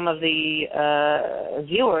some of the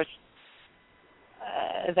viewers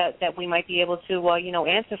that we might be able to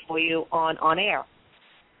answer for you on air.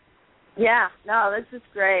 Yeah, no, this is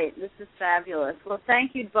great. This is fabulous. Well,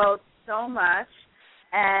 thank you both so much.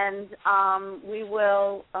 And we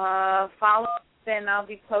will follow then I'll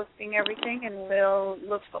be posting everything, and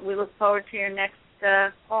we look forward to your next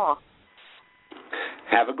call.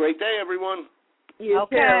 Have a great day, everyone. You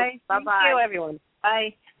okay. too. Bye-bye. Thank you, everyone.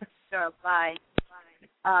 Bye. Sure, bye.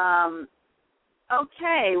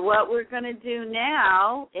 Okay, what we're going to do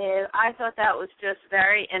now is, I thought that was just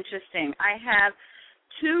very interesting. I have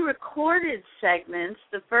 2 recorded segments.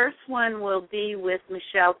 The first one will be with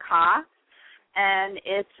Michelle Cox, and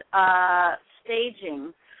it's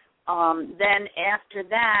staging. Then after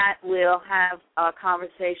that, we'll have a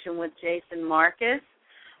conversation with Jason Marcus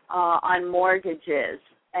on mortgages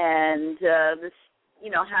and this,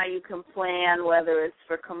 how you can plan, whether it's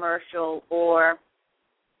for commercial or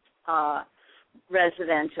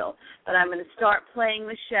residential. But I'm going to start playing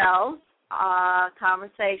Michelle's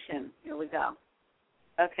conversation. Here we go.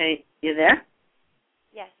 Okay, you there?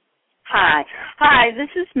 Yes. Hi, this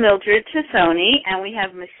is Mildred Tassone, and we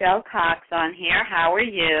have Michelle Cox on here. How are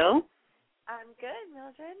you? I'm good,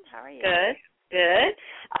 Mildred. How are you? Good.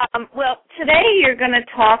 Well, today you're going to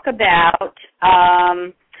talk about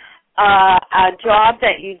a job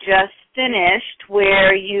that you just finished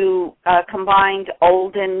where you combined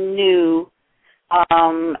old and new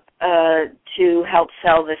to help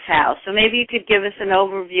sell this house. So maybe you could give us an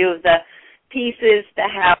overview of the pieces, the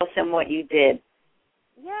house, and what you did.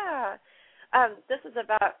 Yeah. This is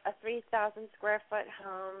about a 3,000 square foot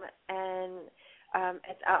home, and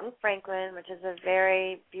it's out in Franklin, which is a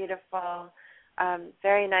very beautiful,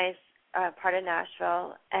 very nice part of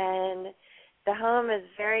Nashville. And the home is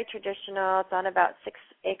very traditional. It's on about 6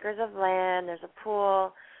 acres of land. There's a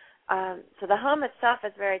pool. So the home itself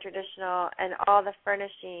is very traditional, and all the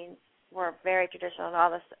furnishings were very traditional, and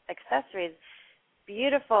all the accessories,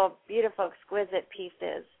 beautiful, beautiful, exquisite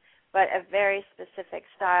pieces, but a very specific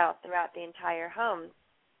style throughout the entire home,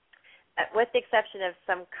 with the exception of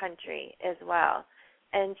some country as well.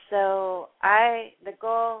 And so the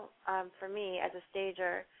goal for me as a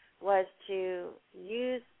stager was to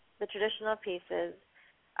use the traditional pieces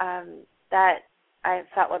that I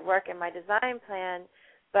felt would work in my design plan,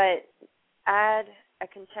 but add a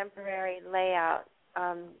contemporary layout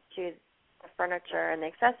to the furniture and the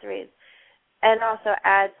accessories, and also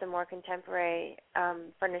add some more contemporary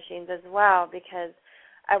furnishings as well, because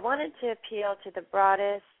I wanted to appeal to the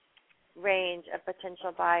broadest range of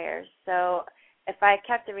potential buyers. So if I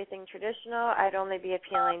kept everything traditional, I'd only be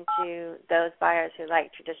appealing to those buyers who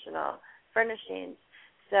like traditional furnishings.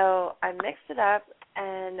 So I mixed it up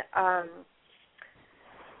and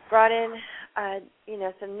brought in,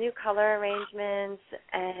 some new color arrangements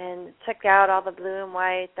and took out all the blue and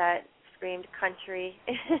white that screamed country,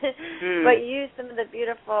 but used some of the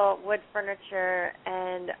beautiful wood furniture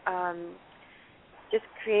and just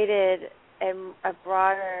created a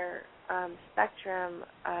broader spectrum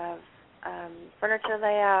of furniture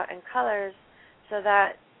layout and colors, so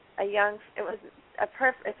that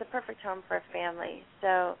it's a perfect home for a family.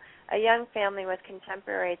 So a young family with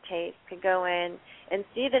contemporary taste could go in and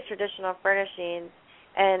see the traditional furnishings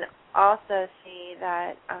and also see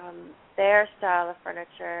that their style of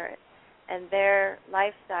furniture and their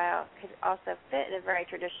lifestyle could also fit in a very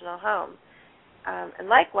traditional home. And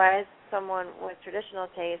likewise, someone with traditional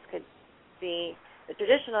taste could see the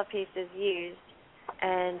traditional pieces used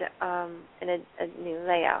and in a new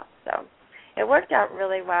layout. So it worked out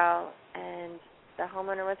really well, and the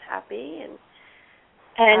homeowner was happy. And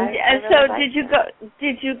so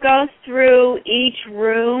did you go through each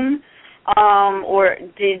room, or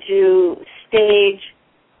did you stage,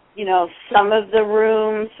 some of the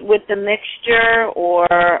rooms with the mixture, or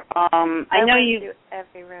I know you do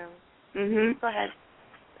every room. Mhm. Go ahead.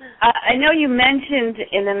 I know you mentioned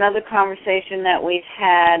in another conversation that we've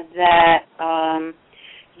had that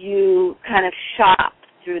you kind of shop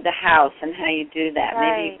through the house and how you do that.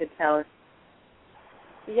 Right. Maybe you could tell us.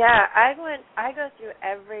 Yeah, I go through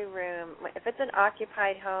every room. If it's an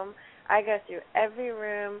occupied home, I go through every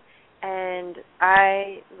room and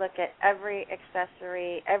I look at every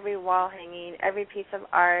accessory, every wall hanging, every piece of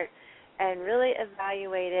art, and really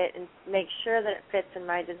evaluate it and make sure that it fits in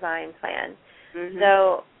my design plan. Mm-hmm.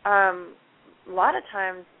 So a lot of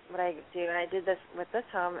times what I do, and I did this with this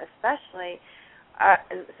home especially,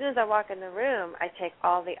 as soon as I walk in the room, I take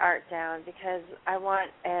all the art down because I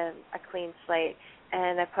want a clean slate.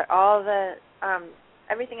 And I put all the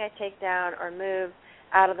everything I take down or move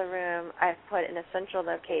out of the room, I put in a central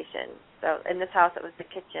location. So in this house, it was the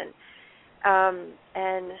kitchen.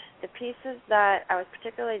 And the pieces that I was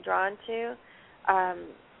particularly drawn to,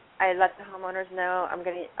 I let the homeowners know I'm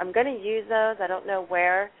going to use those. I don't know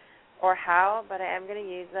where or how, but I am going to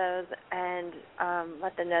use those, and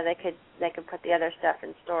let them know they could put the other stuff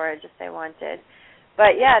in storage if they wanted.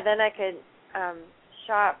 But yeah, then I could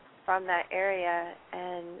shop from that area,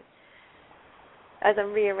 and as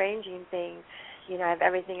I'm rearranging things, I have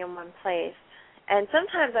everything in one place. And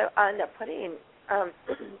sometimes I end up putting,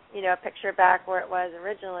 a picture back where it was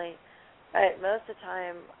originally, but most of the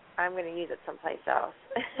time I'm going to use it someplace else.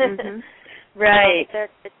 Mm-hmm. Right.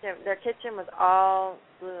 Their kitchen was all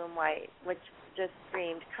blue and white, which just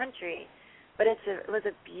screamed country. But it was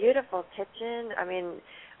a beautiful kitchen. I mean,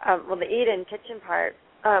 the eat-in kitchen part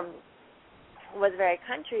was very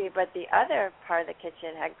country, but the other part of the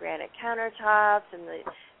kitchen had granite countertops and the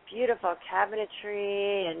beautiful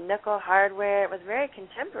cabinetry and nickel hardware. It was very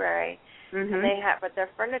contemporary. Mm-hmm. And but their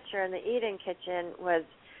furniture in the eat-in kitchen was,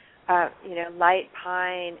 light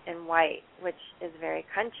pine and white, which is very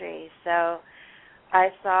country. So I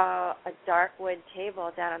saw a dark wood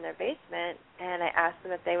table down in their basement, and I asked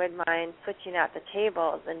them if they would mind switching out the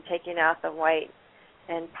tables and taking out the white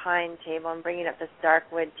and pine table and bringing up this dark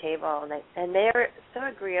wood table. And they were so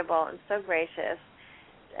agreeable and so gracious.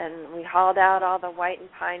 And we hauled out all the white and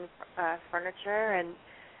pine furniture and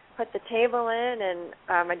put the table in, and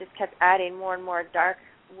I just kept adding more and more dark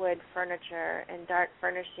wood furniture and dark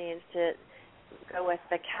furnishings to go with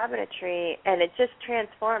the cabinetry, and it just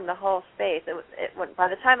transformed the whole space. By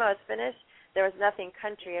the time I was finished, there was nothing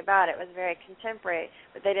country about it. It was very contemporary,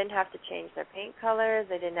 but they didn't have to change their paint colors.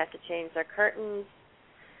 They didn't have to change their curtains.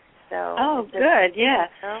 So good, yeah.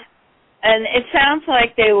 And it sounds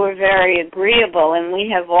like they were very agreeable, and we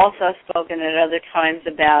have also spoken at other times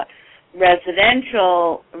about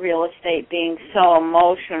residential real estate being so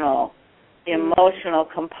emotional, the emotional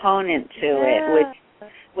component to it,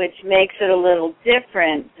 which makes it a little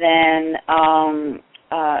different than,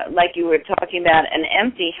 like you were talking about, an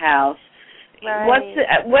empty house. Right.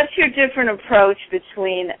 What's your different approach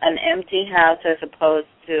between an empty house as opposed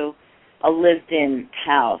to a lived-in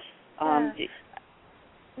house?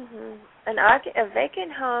 A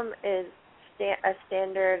vacant home is a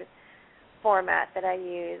standard format that I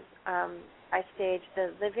use. I stage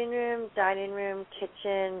the living room, dining room,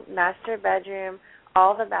 kitchen, master bedroom,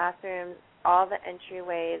 all the bathrooms, all the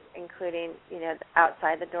entryways, including,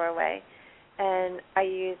 outside the doorway. And I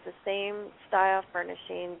use the same style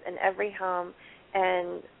furnishings in every home,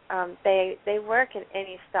 and they work in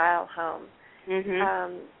any style home.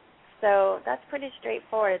 Mm-hmm. So that's pretty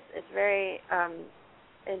straightforward. It's very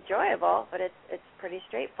enjoyable, but it's pretty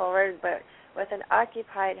straightforward. But with an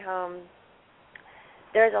occupied home,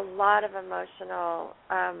 there's a lot of emotional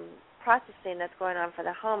processing that's going on for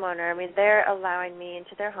the homeowner. I mean, they're allowing me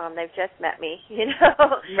into their home. They've just met me,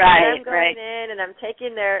 Right, and I'm going in and I'm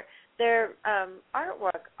taking their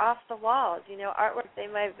artwork off the walls, artwork they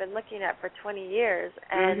might have been looking at for 20 years,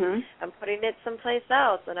 and I'm putting it someplace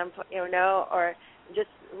else, and I'm or just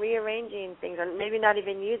rearranging things, or maybe not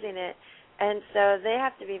even using it. And so they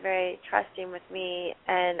have to be very trusting with me,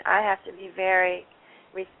 and I have to be very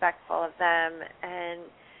respectful of them. And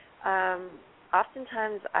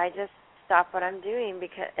oftentimes I just stop what I'm doing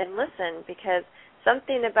and listen, because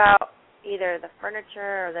something about either the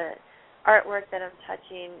furniture or the artwork that I'm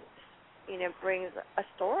touching, brings a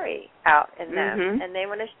story out in them, and they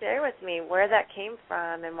want to share with me where that came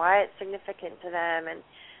from and why it's significant to them. And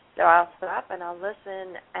so I'll stop and I'll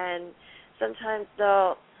listen, and sometimes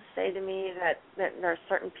they'll say to me that there are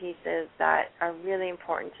certain pieces that are really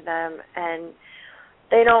important to them, and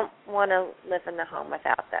they don't want to live in the home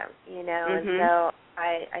without them, And so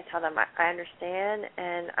I tell them I understand,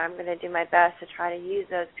 and I'm going to do my best to try to use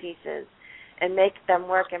those pieces and make them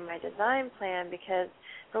work in my design plan, because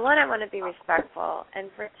for one, I want to be respectful, and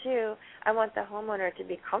for two, I want the homeowner to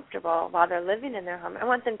be comfortable while they're living in their home. I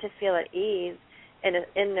want them to feel at ease in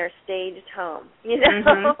their staged home,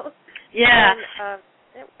 Yeah. And,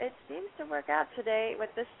 it seems to work out today with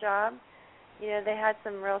this job. They had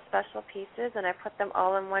some real special pieces, and I put them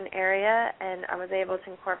all in one area, and I was able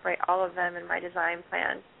to incorporate all of them in my design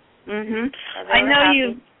plan. Mhm. So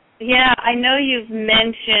I know you've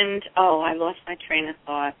mentioned. Oh, I lost my train of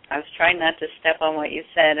thought. I was trying not to step on what you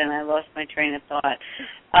said, and I lost my train of thought.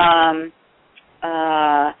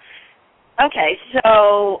 Okay,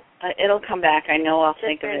 so it'll come back. I know I'll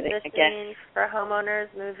think of it again. For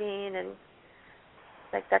homeowners moving and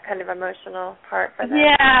like that kind of emotional part for them.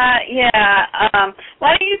 Yeah.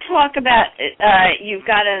 Why don't you talk about, you've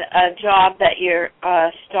got a job that you're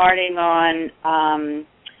starting on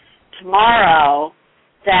tomorrow,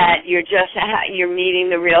 that you're meeting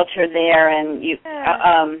the realtor there, and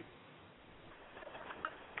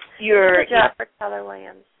you're... It's a job for Keller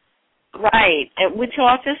Williams. Right. At which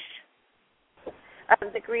office?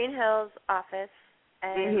 The Green Hills office,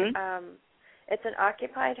 and It's an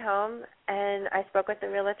occupied home, and I spoke with the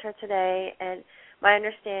realtor today, and my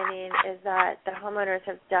understanding is that the homeowners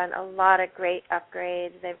have done a lot of great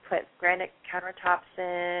upgrades. They've put granite countertops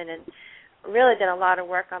in and really done a lot of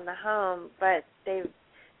work on the home, but they've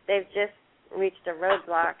just reached a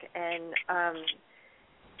roadblock, and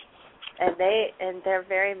they're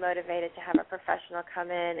very motivated to have a professional come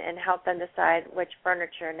in and help them decide which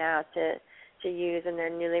furniture now to use in their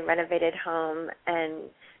newly renovated home and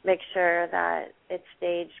make sure that it's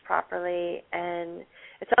staged properly. And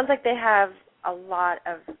it sounds like they have a lot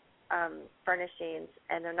of furnishings,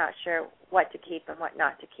 and they're not sure what to keep and what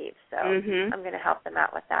not to keep. So I'm going to help them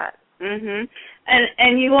out with that.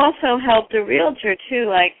 And you also help the realtor too,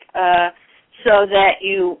 like so that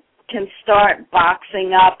you can start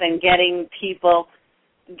boxing up and getting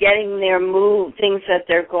their move things that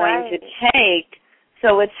they're going to take.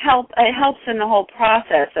 So it helps in the whole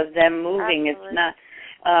process of them moving. Absolutely. It's not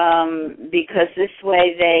because this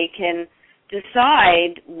way they can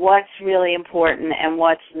decide what's really important and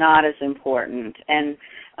what's not as important, and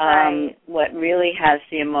what really has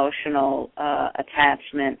the emotional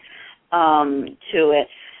attachment to it.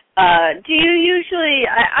 Do you usually,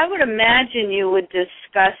 I would imagine you would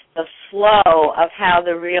discuss the flow of how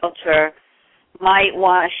the realtor might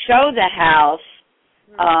want to show the house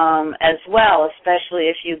as well, especially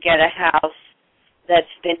if you get a house that's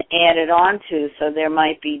been added onto, so there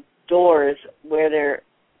might be doors where there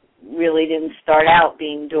really didn't start out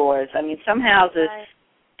being doors. I mean, some houses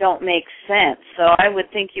don't make sense, so I would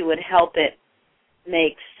think you would help it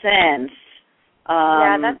make sense.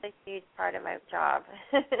 Yeah, that's a huge part of my job.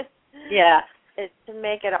 Yeah. Is to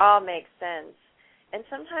make it all make sense. And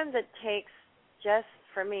sometimes it takes just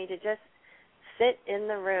for me to just sit in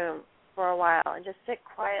the room for a while and just sit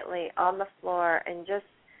quietly on the floor and just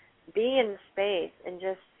be in the space and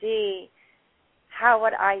just see how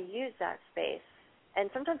would I use that space. And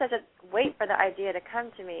sometimes I just wait for the idea to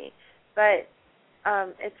come to me. But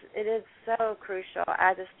it is so crucial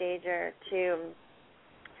as a stager to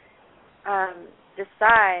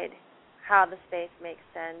decide how the space makes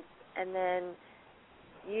sense and then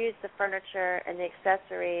use the furniture and the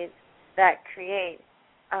accessories that create,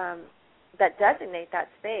 that designate that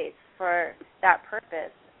space for that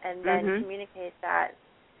purpose, and then communicate that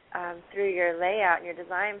through your layout and your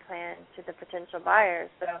design plan to the potential buyers.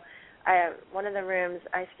 So one of the rooms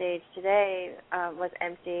I staged today was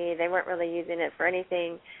empty. They weren't really using it for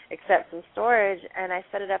anything except some storage, and I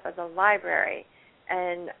set it up as a library.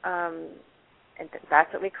 And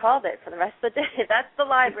that's what we called it for the rest of the day. That's the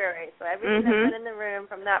library. So everything that's been in the room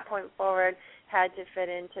from that point forward had to fit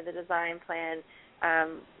into the design plan,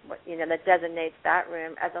 that designates that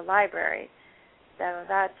room as a library. So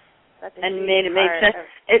that's a and huge made it make part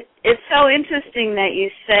sense. It's so interesting that you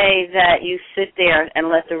say that you sit there and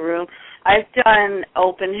let the room. I've done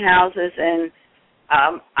open houses, and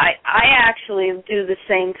I actually do the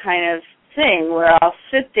same kind of thing where I'll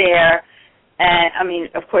sit there. And, I mean,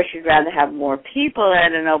 of course, you'd rather have more people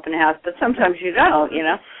at an open house, but sometimes you don't,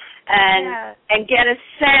 and get a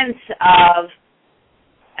sense of,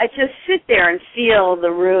 I just sit there and feel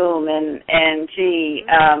the room and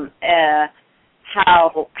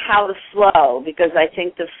how the flow, because I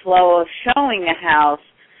think the flow of showing a house,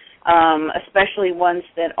 especially ones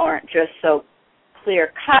that aren't just so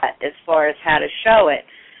clear-cut as far as how to show it,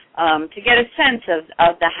 to get a sense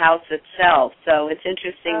of the house itself. So it's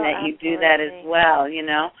interesting that you do that as well,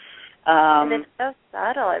 and it's so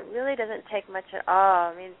subtle. It really doesn't take much at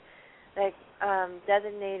all. I mean, like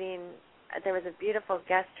designating, there was a beautiful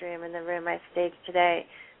guest room in the room I staged today,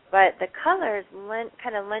 but the colors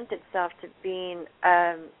kind of lent itself to being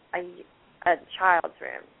a child's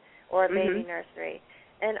room or a baby nursery.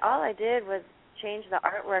 And all I did was change the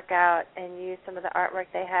artwork out and use some of the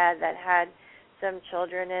artwork they had that had some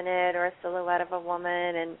children in it or a silhouette of a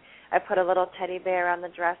woman, and I put a little teddy bear on the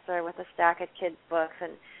dresser with a stack of kids' books,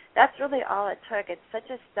 and that's really all it took. It's such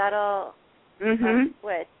a subtle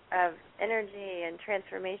switch of energy and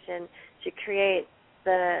transformation to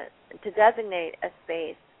designate a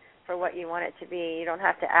space for what you want it to be. You don't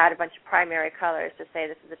have to add a bunch of primary colors to say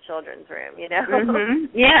this is a children's room,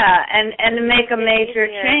 Yeah, and to make a major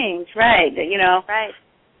change, right, Right.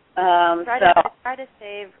 Try to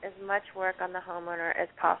save as much work on the homeowner as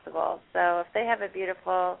possible. So if they have a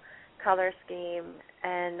beautiful color scheme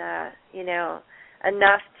and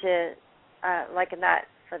enough to like in that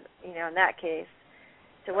case,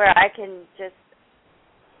 to where I can just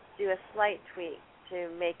do a slight tweak to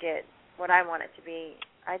make it what I want it to be,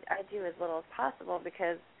 I do as little as possible,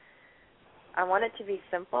 because I want it to be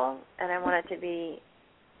simple and I want it to be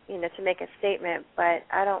to make a statement, but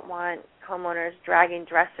I don't want homeowners dragging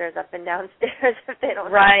dressers up and down stairs if they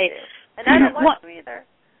don't right. have to. And I don't want to either.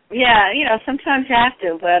 Yeah, sometimes you have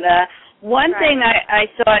to. But one thing I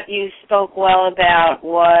thought you spoke well about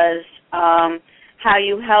was how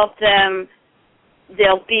you help them.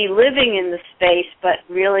 They'll be living in the space, but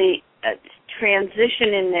really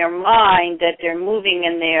transition in their mind that they're moving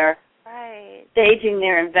and they're staging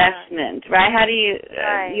their investment, right? How do you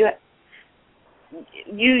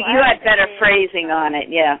you had better phrasing on it,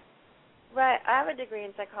 yeah. Right. I have a degree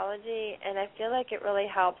in psychology, and I feel like it really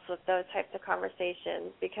helps with those types of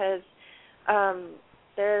conversations because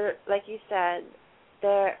they're, like you said,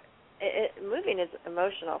 moving is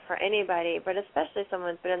emotional for anybody, but especially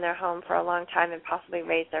someone who's been in their home for a long time and possibly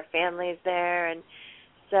raised their families there. And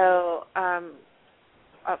so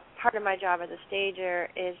a part of my job as a stager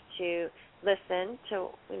is to listen to,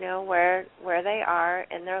 where they are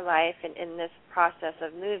in their life and in this process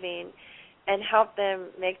of moving and help them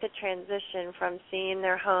make the transition from seeing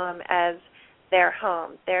their home as their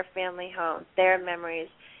home, their family home, their memories,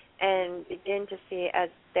 and begin to see it as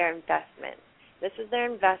their investment. This is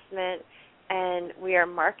their investment, and we are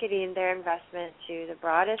marketing their investment to the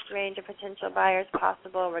broadest range of potential buyers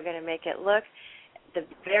possible. We're going to make it look the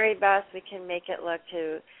very best we can make it look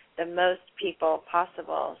to the most people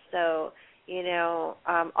possible. So,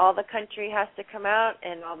 all the country has to come out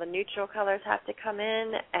and all the neutral colors have to come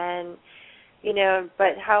in and,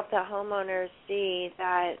 but help the homeowners see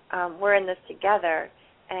that we're in this together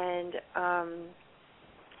and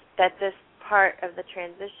that this part of the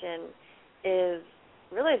transition is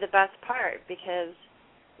really the best part because,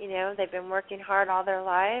 they've been working hard all their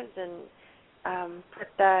lives and put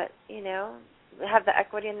that, have the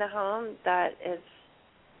equity in the home that is,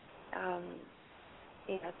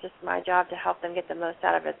 it's just my job to help them get the most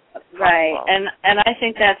out of it possible. Right, and I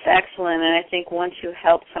think that's excellent, and I think once you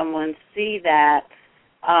help someone see that,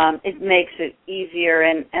 it makes it easier,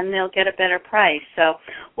 and they'll get a better price. So,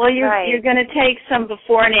 you're going to take some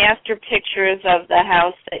before and after pictures of the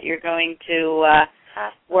house that you're going to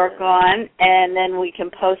work on, and then we can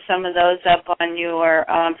post some of those up on your,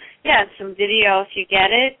 some video if you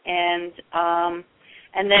get it, and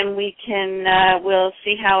then we can, we'll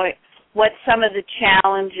see what some of the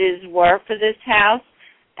challenges were for this house,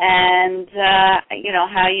 and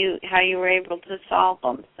how you were able to solve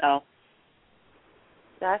them. So.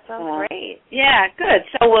 That sounds great. Yeah, good.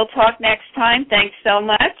 So we'll talk next time. Thanks so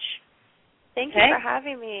much. Thank you for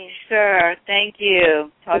having me. Sure. Thank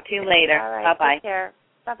you. Talk to you later. All right. Bye-bye. Take care.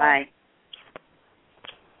 Bye-bye.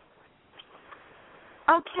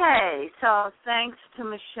 Bye. Okay, so thanks to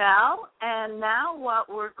Michelle. And now what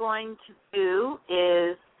we're going to do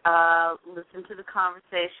is listen to the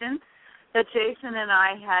conversation that Jason and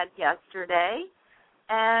I had yesterday.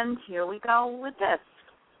 And here we go with this.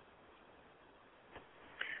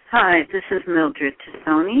 Hi, this is Mildred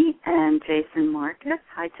Tassone and Jason Marcus.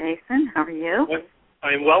 Hi, Jason. How are you?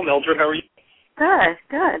 I'm well, Mildred. How are you?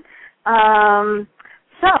 Good.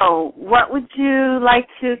 So what would you like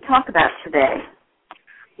to talk about today?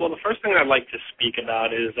 Well, the first thing I'd like to speak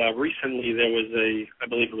about is recently there was I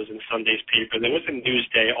believe it was in Sunday's paper, there was a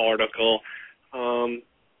Newsday article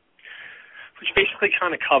which basically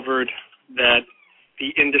kind of covered that the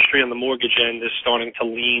industry on the mortgage end is starting to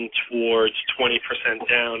lean towards 20%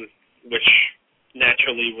 down, which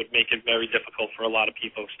naturally would make it very difficult for a lot of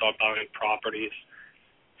people to start buying properties.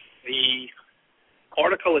 The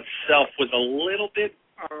article itself was a little bit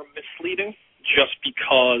misleading just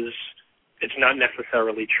because it's not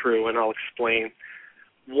necessarily true, and I'll explain.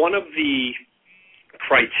 One of the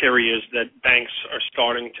criteria that banks are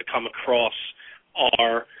starting to come across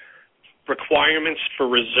are requirements for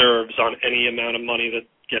reserves on any amount of money that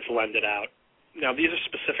gets lended out. Now, these are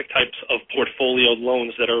specific types of portfolio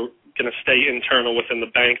loans that are going to stay internal within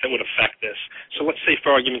the bank that would affect this. So let's say,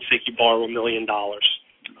 for argument's sake, you borrow $1 million. 5%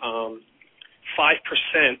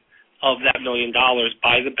 of that $1 million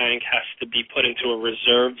by the bank has to be put into a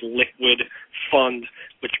reserved liquid fund,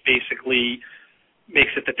 which basically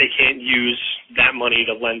makes it that they can't use that money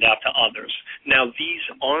to lend out to others. Now, these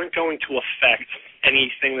aren't going to affect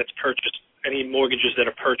anything that's purchased, any mortgages that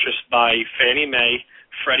are purchased by Fannie Mae,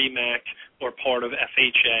 Freddie Mac, or part of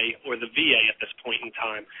FHA or the VA at this point in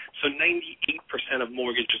time. So 98% of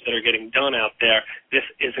mortgages that are getting done out there, this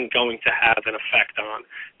isn't going to have an effect on.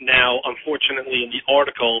 Now, unfortunately, in the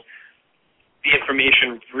article, the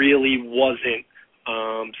information really wasn't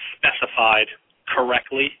specified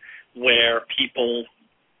correctly where people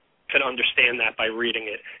could understand that by reading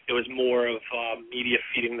it. It was more of media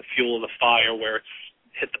feeding the fuel of the fire where it's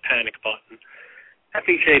hit the panic button.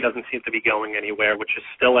 FHA doesn't seem to be going anywhere, which is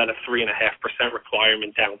still at a 3.5%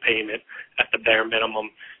 requirement down payment at the bare minimum.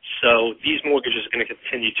 So these mortgages are going to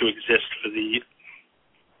continue to exist for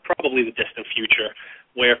probably the distant future,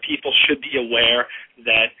 where people should be aware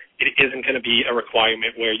that it isn't going to be a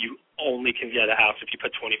requirement where you only can get a house if you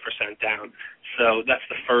put 20% down. So that's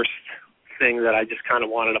the first thing that I just kind of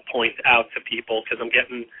wanted to point out to people, because I'm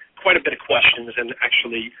getting quite a bit of questions and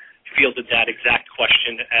actually fielded that exact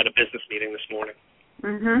question at a business meeting this morning.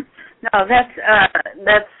 Mhm. No,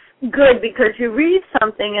 that's good, because you read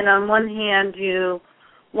something and on one hand you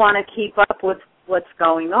want to keep up with what's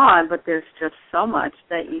going on, but there's just so much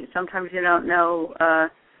that sometimes you don't know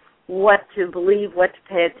what to believe, what to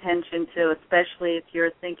pay attention to, especially if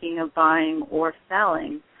you're thinking of buying or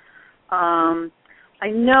selling. I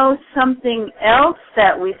know something else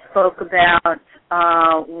that we spoke about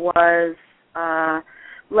was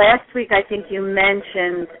last week. I think you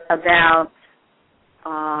mentioned about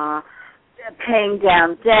paying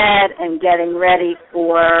down debt and getting ready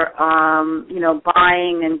for,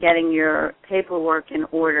 buying and getting your paperwork in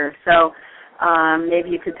order. So maybe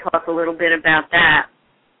you could talk a little bit about that.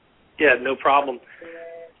 Yeah, no problem.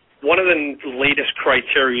 One of the latest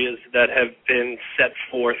criteria that have been set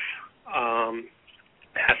forth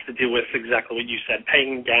has to do with exactly what you said,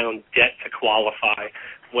 paying down debt to qualify,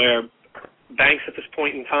 where banks at this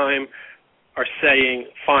point in time are saying,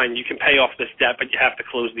 fine, you can pay off this debt, but you have to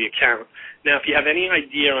close the account. Now, if you have any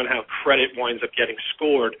idea on how credit winds up getting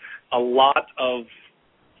scored, a lot of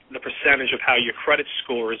the percentage of how your credit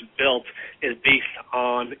score is built is based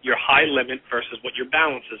on your high limit versus what your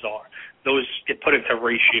balances are. Those get put into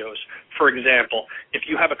ratios. For example, if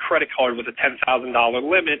you have a credit card with a $10,000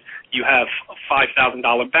 limit, you have a $5,000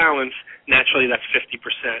 balance, naturally that's 50%.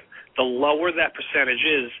 The lower that percentage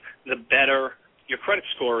is, the better your credit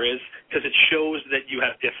score is, because it shows that you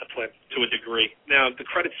have discipline to a degree. Now, the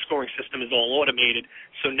credit scoring system is all automated,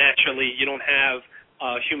 so naturally you don't have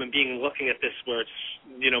a human being looking at this where it's,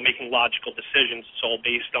 making logical decisions. It's all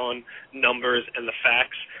based on numbers and the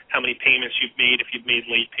facts, how many payments you've made, if you've made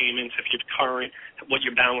late payments, if you're current, what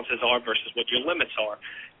your balances are versus what your limits are.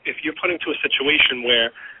 If you're put into a situation where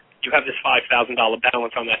you have this $5,000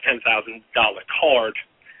 balance on that $10,000 card,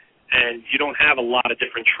 and you don't have a lot of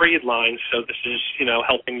different trade lines, so this is,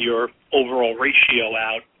 helping your overall ratio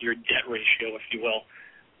out, your debt ratio, if you will,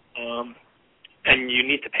 and you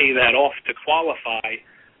need to pay that off to qualify.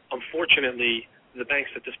 Unfortunately, the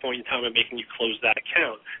banks at this point in time are making you close that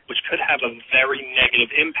account, which could have a very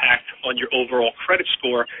negative impact on your overall credit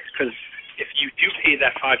score, because if you do pay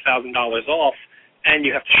that $5,000 off and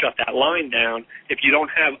you have to shut that line down, if you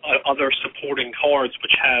don't have other supporting cards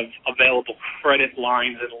which have available credit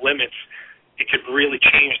lines and limits, it could really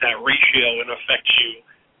change that ratio and affect you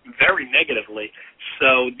very negatively.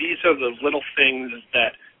 So these are the little things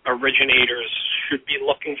that originators should be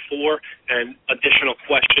looking for, and additional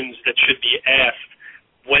questions that should be asked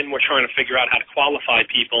when we're trying to figure out how to qualify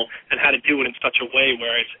people and how to do it in such a way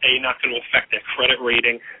where it's not going to affect their credit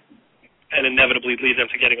rating and inevitably lead them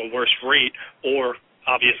to getting a worse rate, or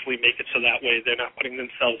obviously make it so that way they're not putting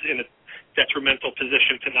themselves in a detrimental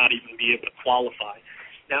position to not even be able to qualify.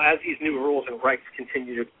 Now, as these new rules and regs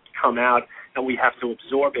continue to come out and we have to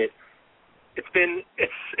absorb it, it's been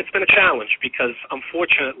a challenge, because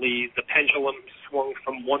unfortunately the pendulum swung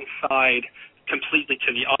from one side completely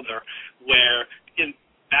to the other, where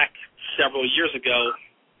back several years ago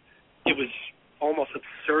it was almost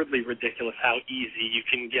absurdly ridiculous how easy you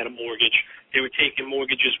can get a mortgage. They were taking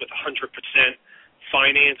mortgages with 100%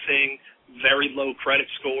 financing, very low credit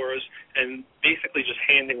scores, and basically just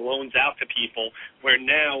handing loans out to people, where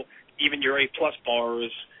now even your A-plus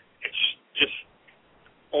borrowers, it's just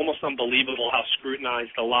almost unbelievable how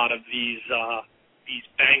scrutinized a lot of these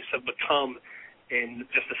banks have become in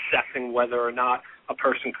just assessing whether or not a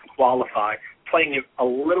person can qualify, playing it a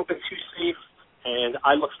little bit too safe. And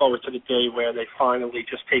I look forward to the day where they finally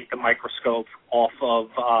just take the microscope off of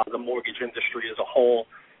the mortgage industry as a whole,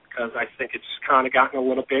 because I think it's kind of gotten a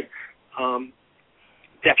little bit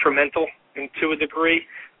detrimental to a degree,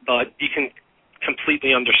 but you can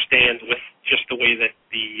completely understand with just the way that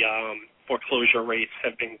the foreclosure rates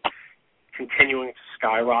have been continuing to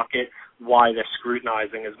skyrocket, why they're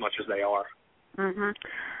scrutinizing as much as they are. Mm-hmm.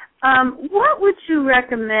 What would you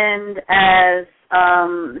recommend as,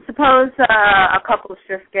 suppose a couple's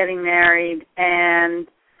just getting married and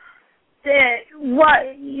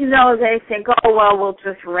they think, oh, well, we'll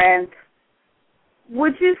just rent.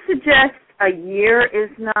 Would you suggest a year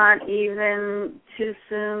is not even too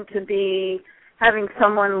soon to be having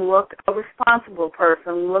someone a responsible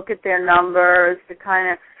person, look at their numbers to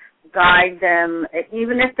kind of guide them,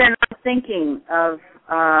 even if they're not thinking of,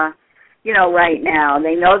 right now.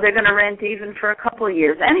 They know they're going to rent even for a couple of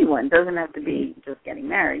years. Anyone, doesn't have to be just getting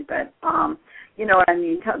married, but, you know what I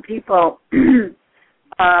mean? People,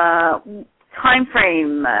 time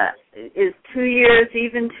frame, is 2 years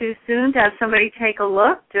even too soon to have somebody take a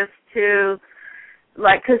look just to,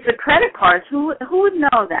 because the credit cards, who would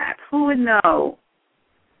know that? Who would know,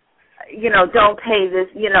 don't pay this,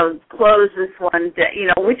 close this one,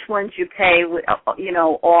 which ones you pay,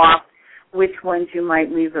 off, which ones you might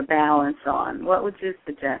leave a balance on. What would you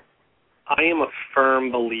suggest? I am a firm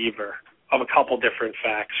believer of a couple different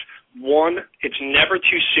facts. One, it's never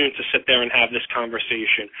too soon to sit there and have this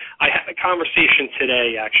conversation. I had a conversation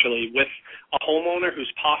today, actually, with a homeowner who's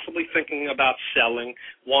possibly thinking about selling,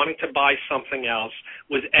 wanting to buy something else,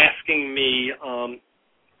 was asking me,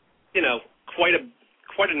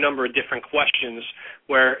 quite a number of different questions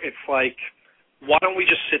where it's like, why don't we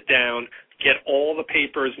just sit down, get all the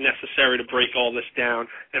papers necessary to break all this down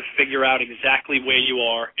and figure out exactly where you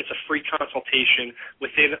are. It's a free consultation.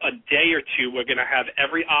 Within a day or two, we're going to have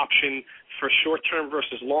every option for short-term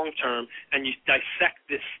versus long-term, and you dissect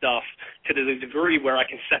this stuff to the degree where I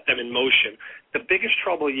can set them in motion. The biggest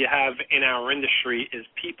trouble you have in our industry is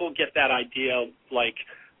people get that idea like,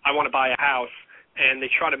 I want to buy a house, and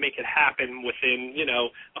they try to make it happen within,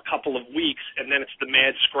 a couple of weeks, and then it's the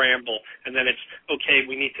mad scramble, and then it's, okay,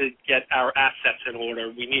 we need to get our assets in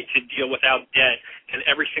order, we need to deal without debt, and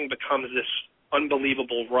everything becomes this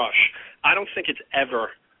unbelievable rush. I don't think it's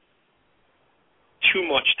ever too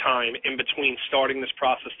much time in between starting this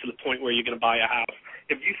process to the point where you're going to buy a house.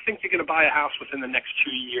 If you think you're going to buy a house within the next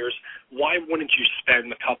 2 years, why wouldn't you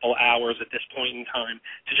spend a couple hours at this point in time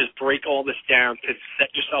to just break all this down, to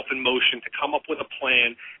set yourself in motion, to come up with a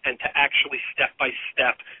plan, and to actually step by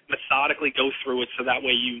step methodically go through it so that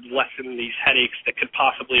way you lessen these headaches that could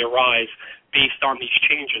possibly arise based on these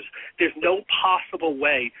changes. There's no possible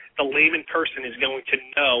way the layman person is going to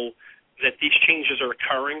know that these changes are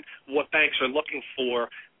occurring, what banks are looking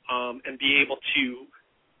for, and be able to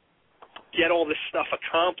get all this stuff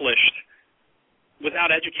accomplished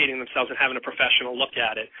without educating themselves and having a professional look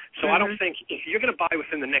at it. So I don't think, if you're going to buy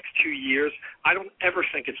within the next 2 years, I don't ever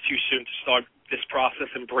think it's too soon to start this process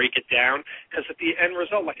and break it down, because at the end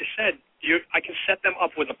result, like I said, I can set them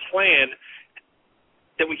up with a plan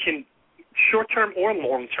that we can, short-term or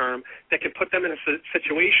long-term, that can put them in a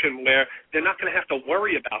situation where they're not going to have to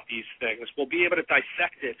worry about these things. We'll be able to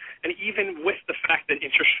dissect it. And even with the fact that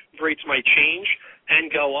interest rates might change and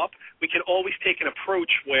go up, we can always take an approach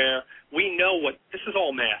where we know this is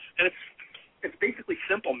all math, and it's basically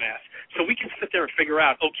simple math. So we can sit there and figure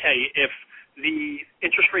out, okay, if the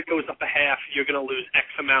interest rate goes up a half, you're going to lose X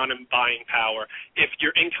amount in buying power. If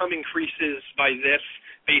your income increases by this,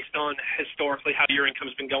 based on historically how your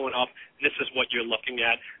income's been going up, this is what you're looking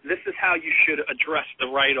at. This is how you should address the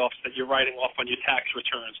write-offs that you're writing off on your tax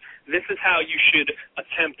returns. This is how you should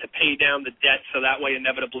attempt to pay down the debt so that way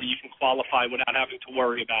inevitably you can qualify without having to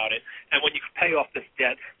worry about it. And when you pay off this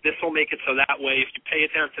debt, this will make it so that way if you pay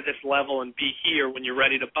it down to this level and be here when you're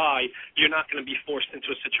ready to buy, you're not going to be forced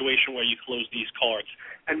into a situation where you close these cards.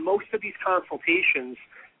 And most of these consultations,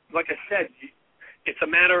 like I said, it's a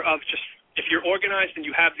matter of just, if you're organized and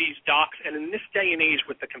you have these docs, and in this day and age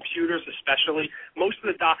with the computers especially, most of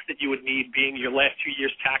the docs that you would need being your last 2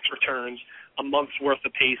 years' tax returns, a month's worth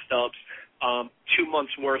of pay stubs, 2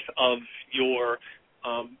 months' worth of your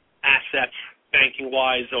assets,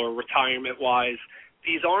 banking-wise or retirement-wise.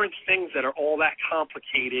 These aren't things that are all that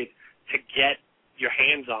complicated to get your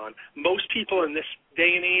hands on. Most people in this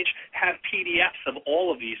day and age have PDFs of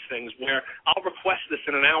all of these things where I'll request this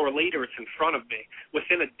and an hour later it's in front of me.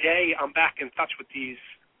 Within a day, I'm back in touch with these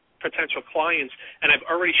potential clients, and I've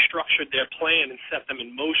already structured their plan and set them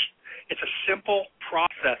in motion. It's a simple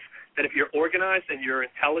process that if you're organized and you're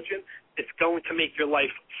intelligent, it's going to make your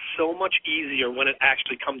life so much easier when it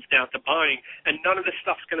actually comes down to buying, and none of this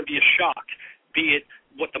stuff's going to be a shock, be it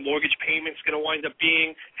what the mortgage payment's going to wind up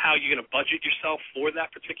being, how you're going to budget yourself for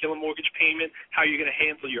that particular mortgage payment, how you're going to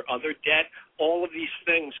handle your other debt. All of these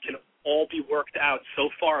things can all be worked out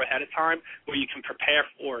so far ahead of time where you can prepare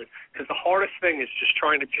for it. Because the hardest thing is just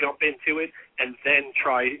trying to jump into it and then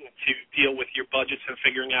try to deal with your budgets and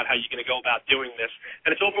figuring out how you're going to go about doing this.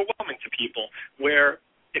 And it's overwhelming to people, where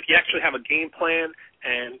if you actually have a game plan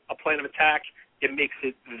and a plan of attack, it makes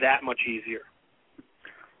it that much easier.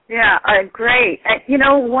 Yeah, great.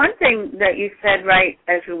 One thing that you said right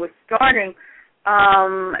as we were starting,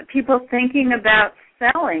 people thinking about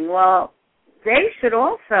selling, well, they should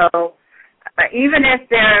also, even if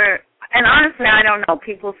they're, and honestly, I don't know,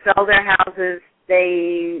 people sell their houses,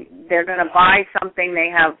 they're going to buy something,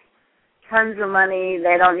 they have tons of money,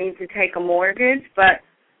 they don't need to take a mortgage, but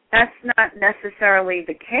that's not necessarily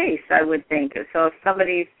the case, I would think. So if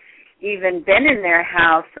somebody's even been in their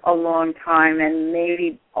house a long time and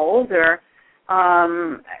maybe older,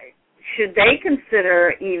 should they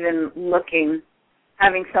consider even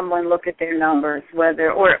having someone look at their numbers, or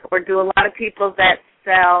do a lot of people that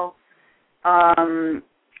sell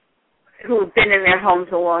who have been in their homes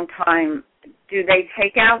a long time, do they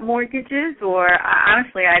take out mortgages? Or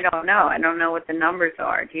honestly, I don't know. I don't know what the numbers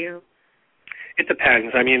are. Do you? It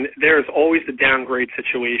depends. I mean, there's always the downgrade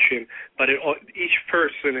situation, but each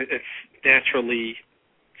person, it's naturally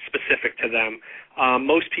specific to them.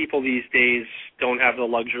 Most people these days don't have the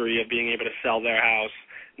luxury of being able to sell their house,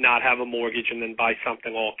 not have a mortgage, and then buy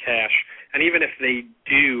something all cash. And even if they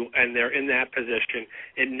do and they're in that position,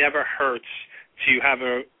 it never hurts to have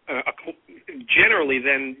generally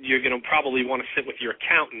then you're going to probably want to sit with your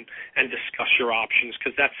accountant and discuss your options,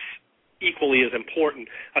 because that's equally as important,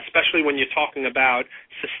 especially when you're talking about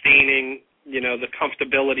sustaining, the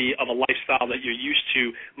comfortability of a lifestyle that you're used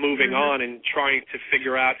to, moving on and trying to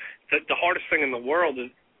figure out. The hardest thing in the world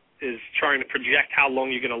is trying to project how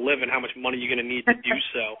long you're going to live and how much money you're going to need to do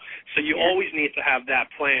so. So you always need to have that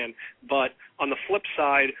plan. But on the flip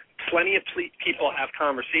side, plenty of people have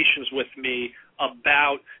conversations with me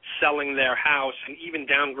about selling their house and even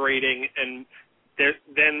downgrading, and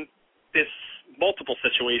then there's multiple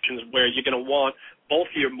situations where you're going to want both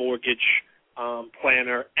your mortgage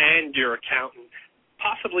planner and your accountant,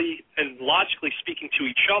 possibly and logically speaking to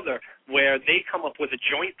each other, where they come up with a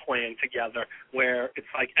joint plan together where it's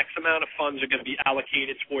like X amount of funds are going to be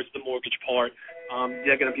allocated towards the mortgage part.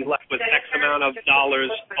 They're going to be left with X amount of dollars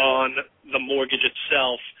on the mortgage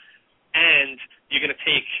itself, and you're going to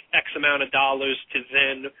take X amount of dollars to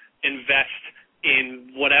then invest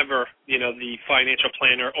in whatever, the financial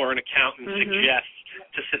planner or an accountant suggests,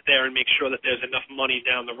 to sit there and make sure that there's enough money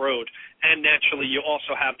down the road. And naturally, you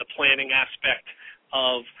also have the planning aspect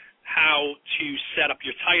of how to set up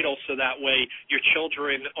your title so that way your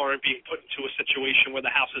children aren't being put into a situation where the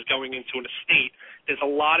house is going into an estate. There's a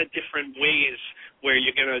lot of different ways where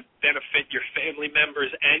you're going to benefit your family members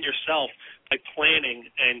and yourself by planning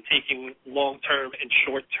and taking long-term and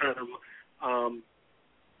short-term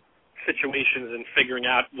situations and figuring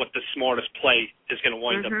out what the smartest play is going to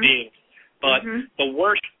wind up being. But the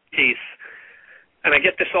worst case, and I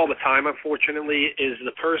get this all the time, unfortunately, is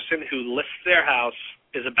the person who lists their house,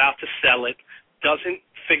 is about to sell it, doesn't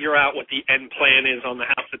figure out what the end plan is on the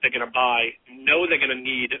house that they're going to buy, know they're going to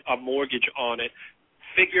need a mortgage on it,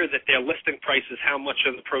 figure that their listing price is how much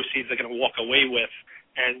of the proceeds they're going to walk away with,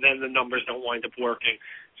 and then the numbers don't wind up working.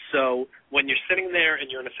 So when you're sitting there and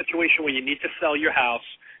you're in a situation where you need to sell your house,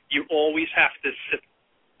 you always have to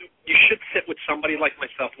you should sit with somebody like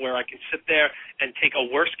myself where I can sit there and take a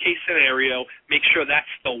worst-case scenario, make sure that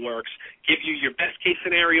still works, give you your best-case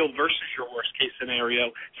scenario versus your worst-case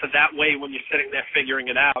scenario, so that way when you're sitting there figuring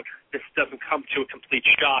it out, this doesn't come to a complete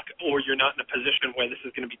shock, or you're not in a position where this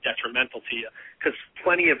is going to be detrimental to you. Because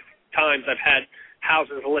plenty of times I've had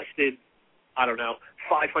houses listed, I don't know,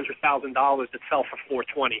 $500,000 that sell for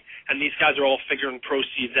 $420,000, and these guys are all figuring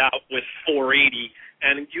proceeds out with $480,000,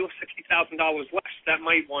 and you have $60,000 less. That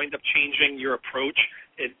might wind up changing your approach.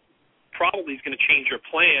 It probably is going to change your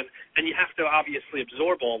plan, and you have to obviously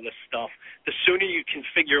absorb all this stuff. The sooner you can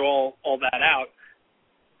figure all that out,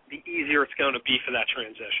 the easier it's going to be for that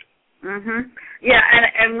transition. Yeah,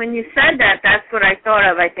 and when you said that, that's what I thought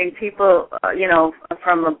of. I think people,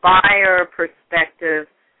 from a buyer perspective,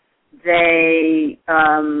 they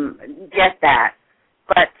get that.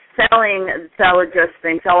 But seller just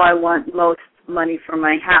thinks, I want most money for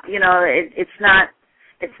my house. It's not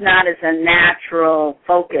as a natural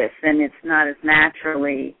focus, and it's not as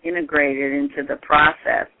naturally integrated into the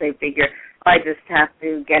process. They figure, I just have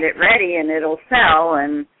to get it ready and it'll sell.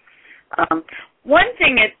 And one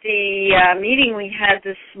thing at the meeting we had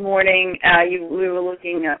this morning, we were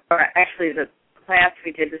looking at, or actually the class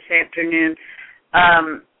we did this afternoon,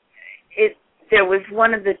 there was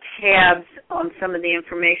one of the tabs on some of the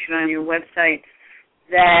information on your website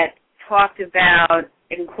that talked about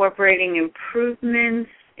incorporating improvements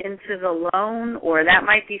into the loan, or that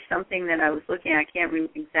might be something that I was looking at. I can't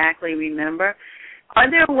exactly remember. Are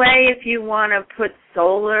there a way, if you want to put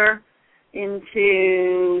solar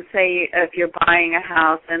into, say, if you're buying a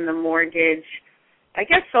house and the mortgage, I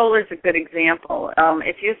guess solar is a good example.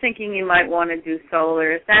 If you're thinking you might want to do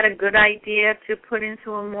solar, is that a good idea to put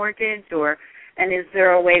into a mortgage, and is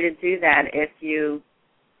there a way to do that if you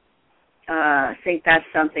think that's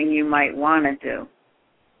something you might want to do?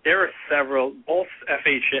 There are several, both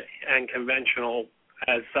FHA and conventional,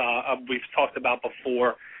 as we've talked about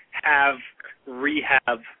before, have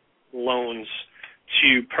rehab loans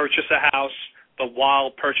to purchase a house, but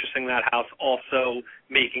while purchasing that house, also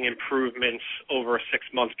making improvements over a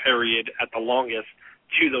 6-month period at the longest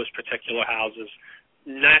to those particular houses.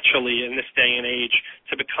 Naturally, in this day and age,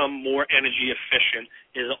 to become more energy efficient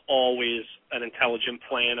is always an intelligent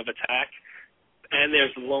plan of attack. And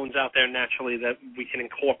there's loans out there naturally that we can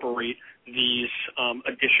incorporate these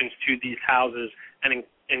additions to these houses and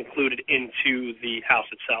include it into the house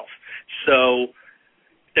itself. So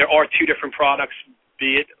there are 2 different products,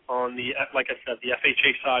 be it on the, like I said, the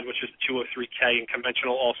FHA side, which is the 203K, and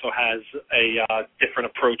conventional also has a different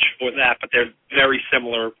approach for that, but they're very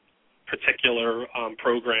similar particular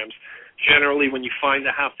programs. Generally, when you find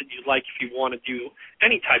a house that you like, if you want to do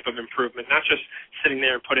any type of improvement, not just sitting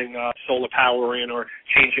there and putting solar power in or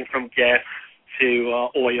changing from gas to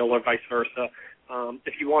oil or vice versa,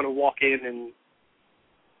 if you want to walk in and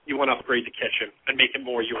you want to upgrade the kitchen and make it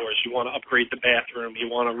more yours, you want to upgrade the bathroom, you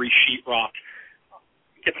want to re-sheet rock,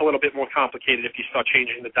 it gets a little bit more complicated if you start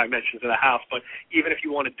changing the dimensions of the house. But even if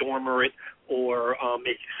you want to dormer it or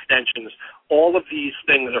make extensions, all of these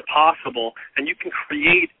things are possible, and you can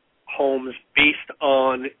create homes based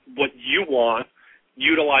on what you want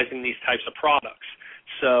utilizing these types of products.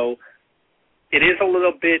 So it is a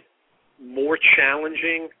little bit more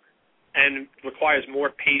challenging and requires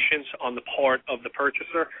more patience on the part of the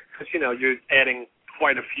purchaser because, you're adding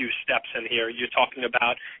quite a few steps in here. You're talking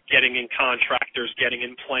about getting in contractors, getting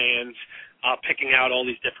in plans, picking out all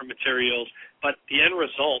these different materials. But the end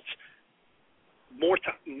result,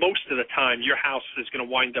 most of the time, your house is going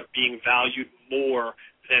to wind up being valued more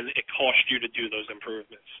than it cost you to do those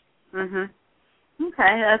improvements.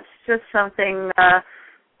 Okay, that's just something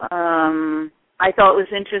I thought was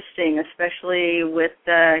interesting, especially with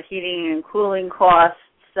heating and cooling costs,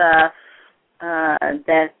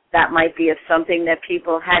 that might be something that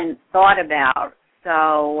people hadn't thought about.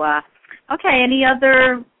 So, okay, any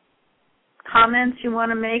other comments you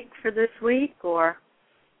want to make for this week, or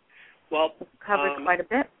well, we covered quite a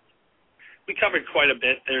bit? We covered quite a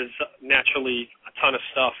bit. There's naturally a ton of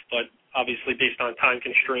stuff, but obviously based on time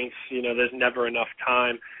constraints, there's never enough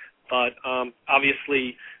time. But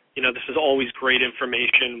obviously, this is always great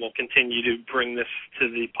information. We'll continue to bring this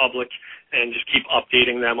to the public and just keep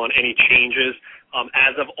updating them on any changes.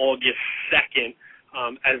 As of August 2nd,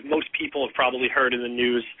 as most people have probably heard in the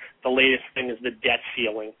news, the latest thing is the debt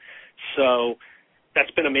ceiling. So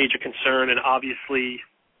that's been a major concern, and obviously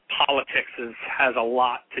politics has a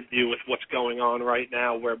lot to do with what's going on right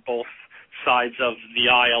now, where both sides of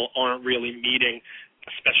the aisle aren't really meeting,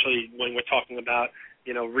 especially when we're talking about,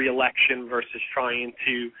 re-election versus trying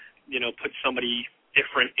to, put somebody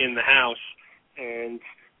different in the House. And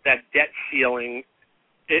that debt ceiling,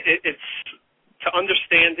 it's to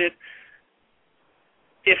understand it,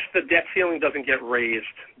 if the debt ceiling doesn't get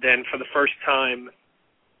raised, then for the first time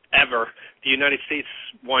ever, the United States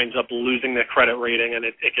winds up losing their credit rating and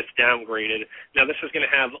it gets downgraded. Now, this is going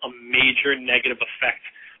to have a major negative effect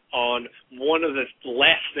on one of the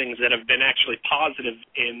last things that have been actually positive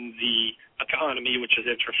in the economy, which is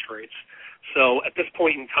interest rates. So at this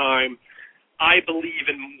point in time, I believe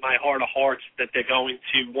in my heart of hearts that they're going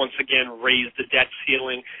to once again raise the debt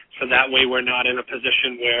ceiling so that way we're not in a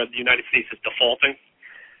position where the United States is defaulting.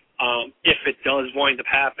 If it does wind up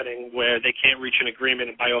happening where they can't reach an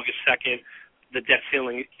agreement and by August 2nd the debt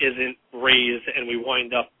ceiling isn't raised and we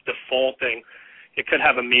wind up defaulting, it could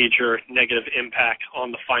have a major negative impact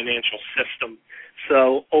on the financial system.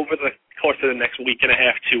 So over the course of the next week and a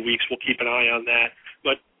half, 2 weeks, we'll keep an eye on that.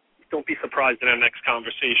 But don't be surprised in our next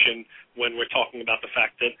conversation when we're talking about the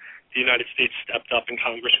fact that the United States stepped up and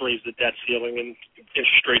Congress raised the debt ceiling and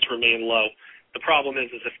interest rates remain low. The problem is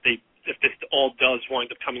if this all does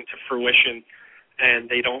wind up coming to fruition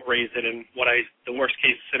and they don't raise it, and the worst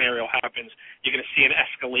case scenario happens, you're going to see an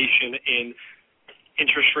escalation in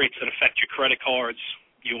interest rates that affect your credit cards,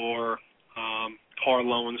 your car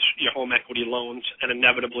loans, your home equity loans, and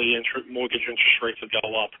inevitably mortgage interest rates will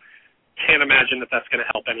go up. Can't imagine that that's going to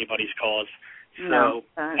help anybody's cause. So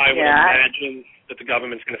I would imagine that the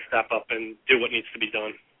government's going to step up and do what needs to be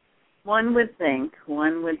done. One would think.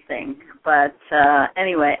 But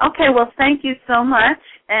anyway, okay, well, thank you so much.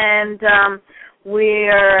 And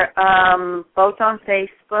we're both on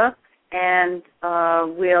Facebook, and I'll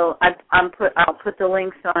put the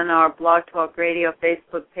links on our Blog Talk Radio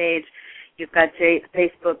Facebook page. You've got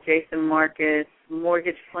Facebook, Jason Marcus,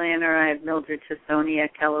 Mortgage Planner. I have Mildred Tassone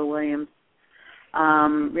at Keller Williams.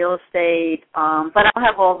 Real estate. But I'll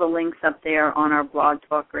have all the links up there on our Blog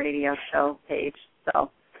Talk Radio show page. So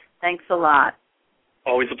thanks a lot.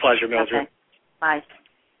 Always a pleasure, Mildred. Okay. Bye.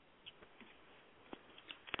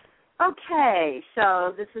 Okay,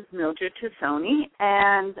 so this is Mildred Tassone,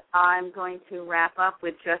 and I'm going to wrap up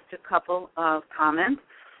with just a couple of comments.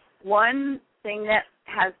 One thing that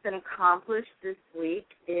has been accomplished this week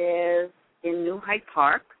is in New Hyde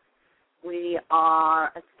Park. We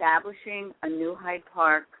are establishing a New Hyde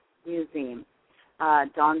Park museum.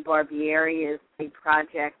 Dawn Barbieri is the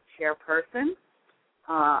project chairperson.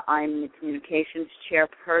 I'm the communications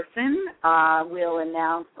chairperson. We'll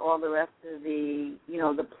announce all the rest of the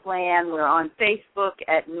plan. We're on Facebook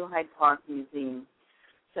at New Hyde Park Museum,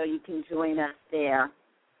 so you can join us there.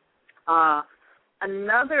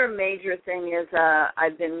 Another major thing is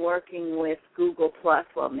I've been working with Google+,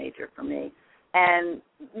 well, major for me, and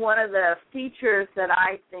one of the features that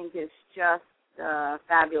I think is just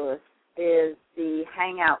fabulous is the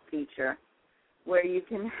Hangout feature, where you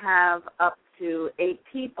can have up to 8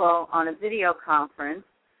 people on a video conference.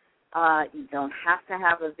 You don't have to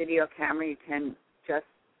have a video camera. You can just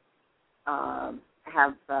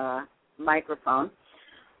have a microphone,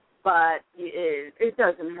 but it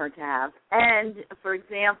doesn't hurt to have. And, for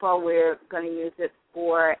example, we're going to use it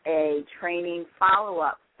for a training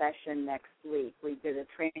follow-up session next week. We did a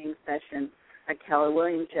training session at Keller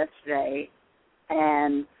Williams yesterday,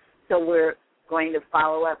 and so we're going to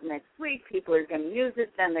follow up next week. People are going to use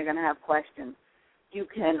it, then they're going to have questions. You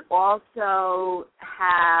can also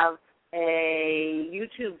have a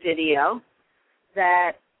YouTube video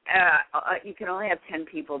that you can only have 10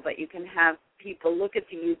 people, but you can have people look at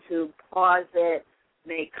the YouTube, pause it,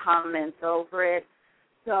 make comments over it.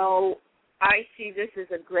 So I see this as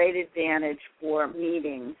a great advantage for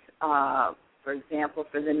meetings, for example,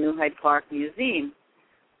 for the New Hyde Park Museum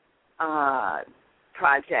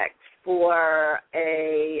project, for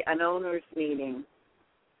an owners meeting.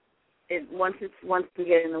 Once we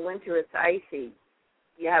get in the winter, it's icy.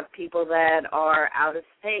 You have people that are out of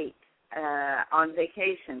state on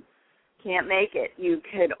vacation, can't make it. You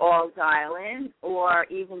could all dial in, or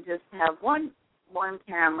even just have one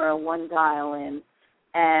camera, one dial in,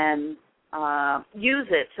 and use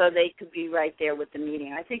it so they could be right there with the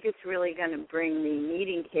meeting. I think it's really going to bring the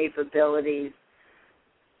meeting capabilities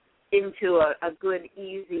into a good,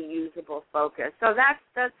 easy, usable focus. So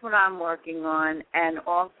that's what I'm working on, and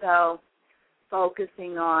also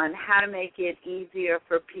focusing on how to make it easier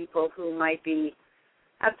for people who might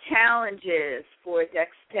have challenges for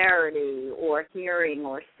dexterity or hearing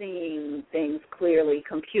or seeing things clearly,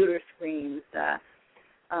 computer screens.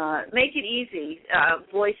 Make it easy.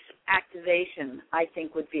 Voice activation, I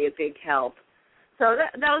think, would be a big help. So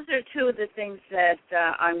those are two of the things that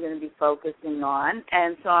I'm going to be focusing on.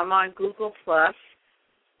 And so I'm on Google+.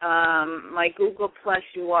 My Google+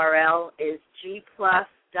 URL is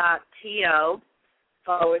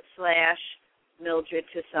g+.to/Mildred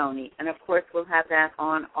Tassone. And, of course, we'll have that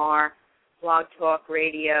on our Blog Talk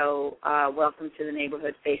Radio Welcome to the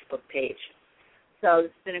Neighborhood Facebook page. So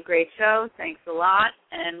it's been a great show. Thanks a lot,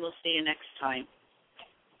 and we'll see you next time.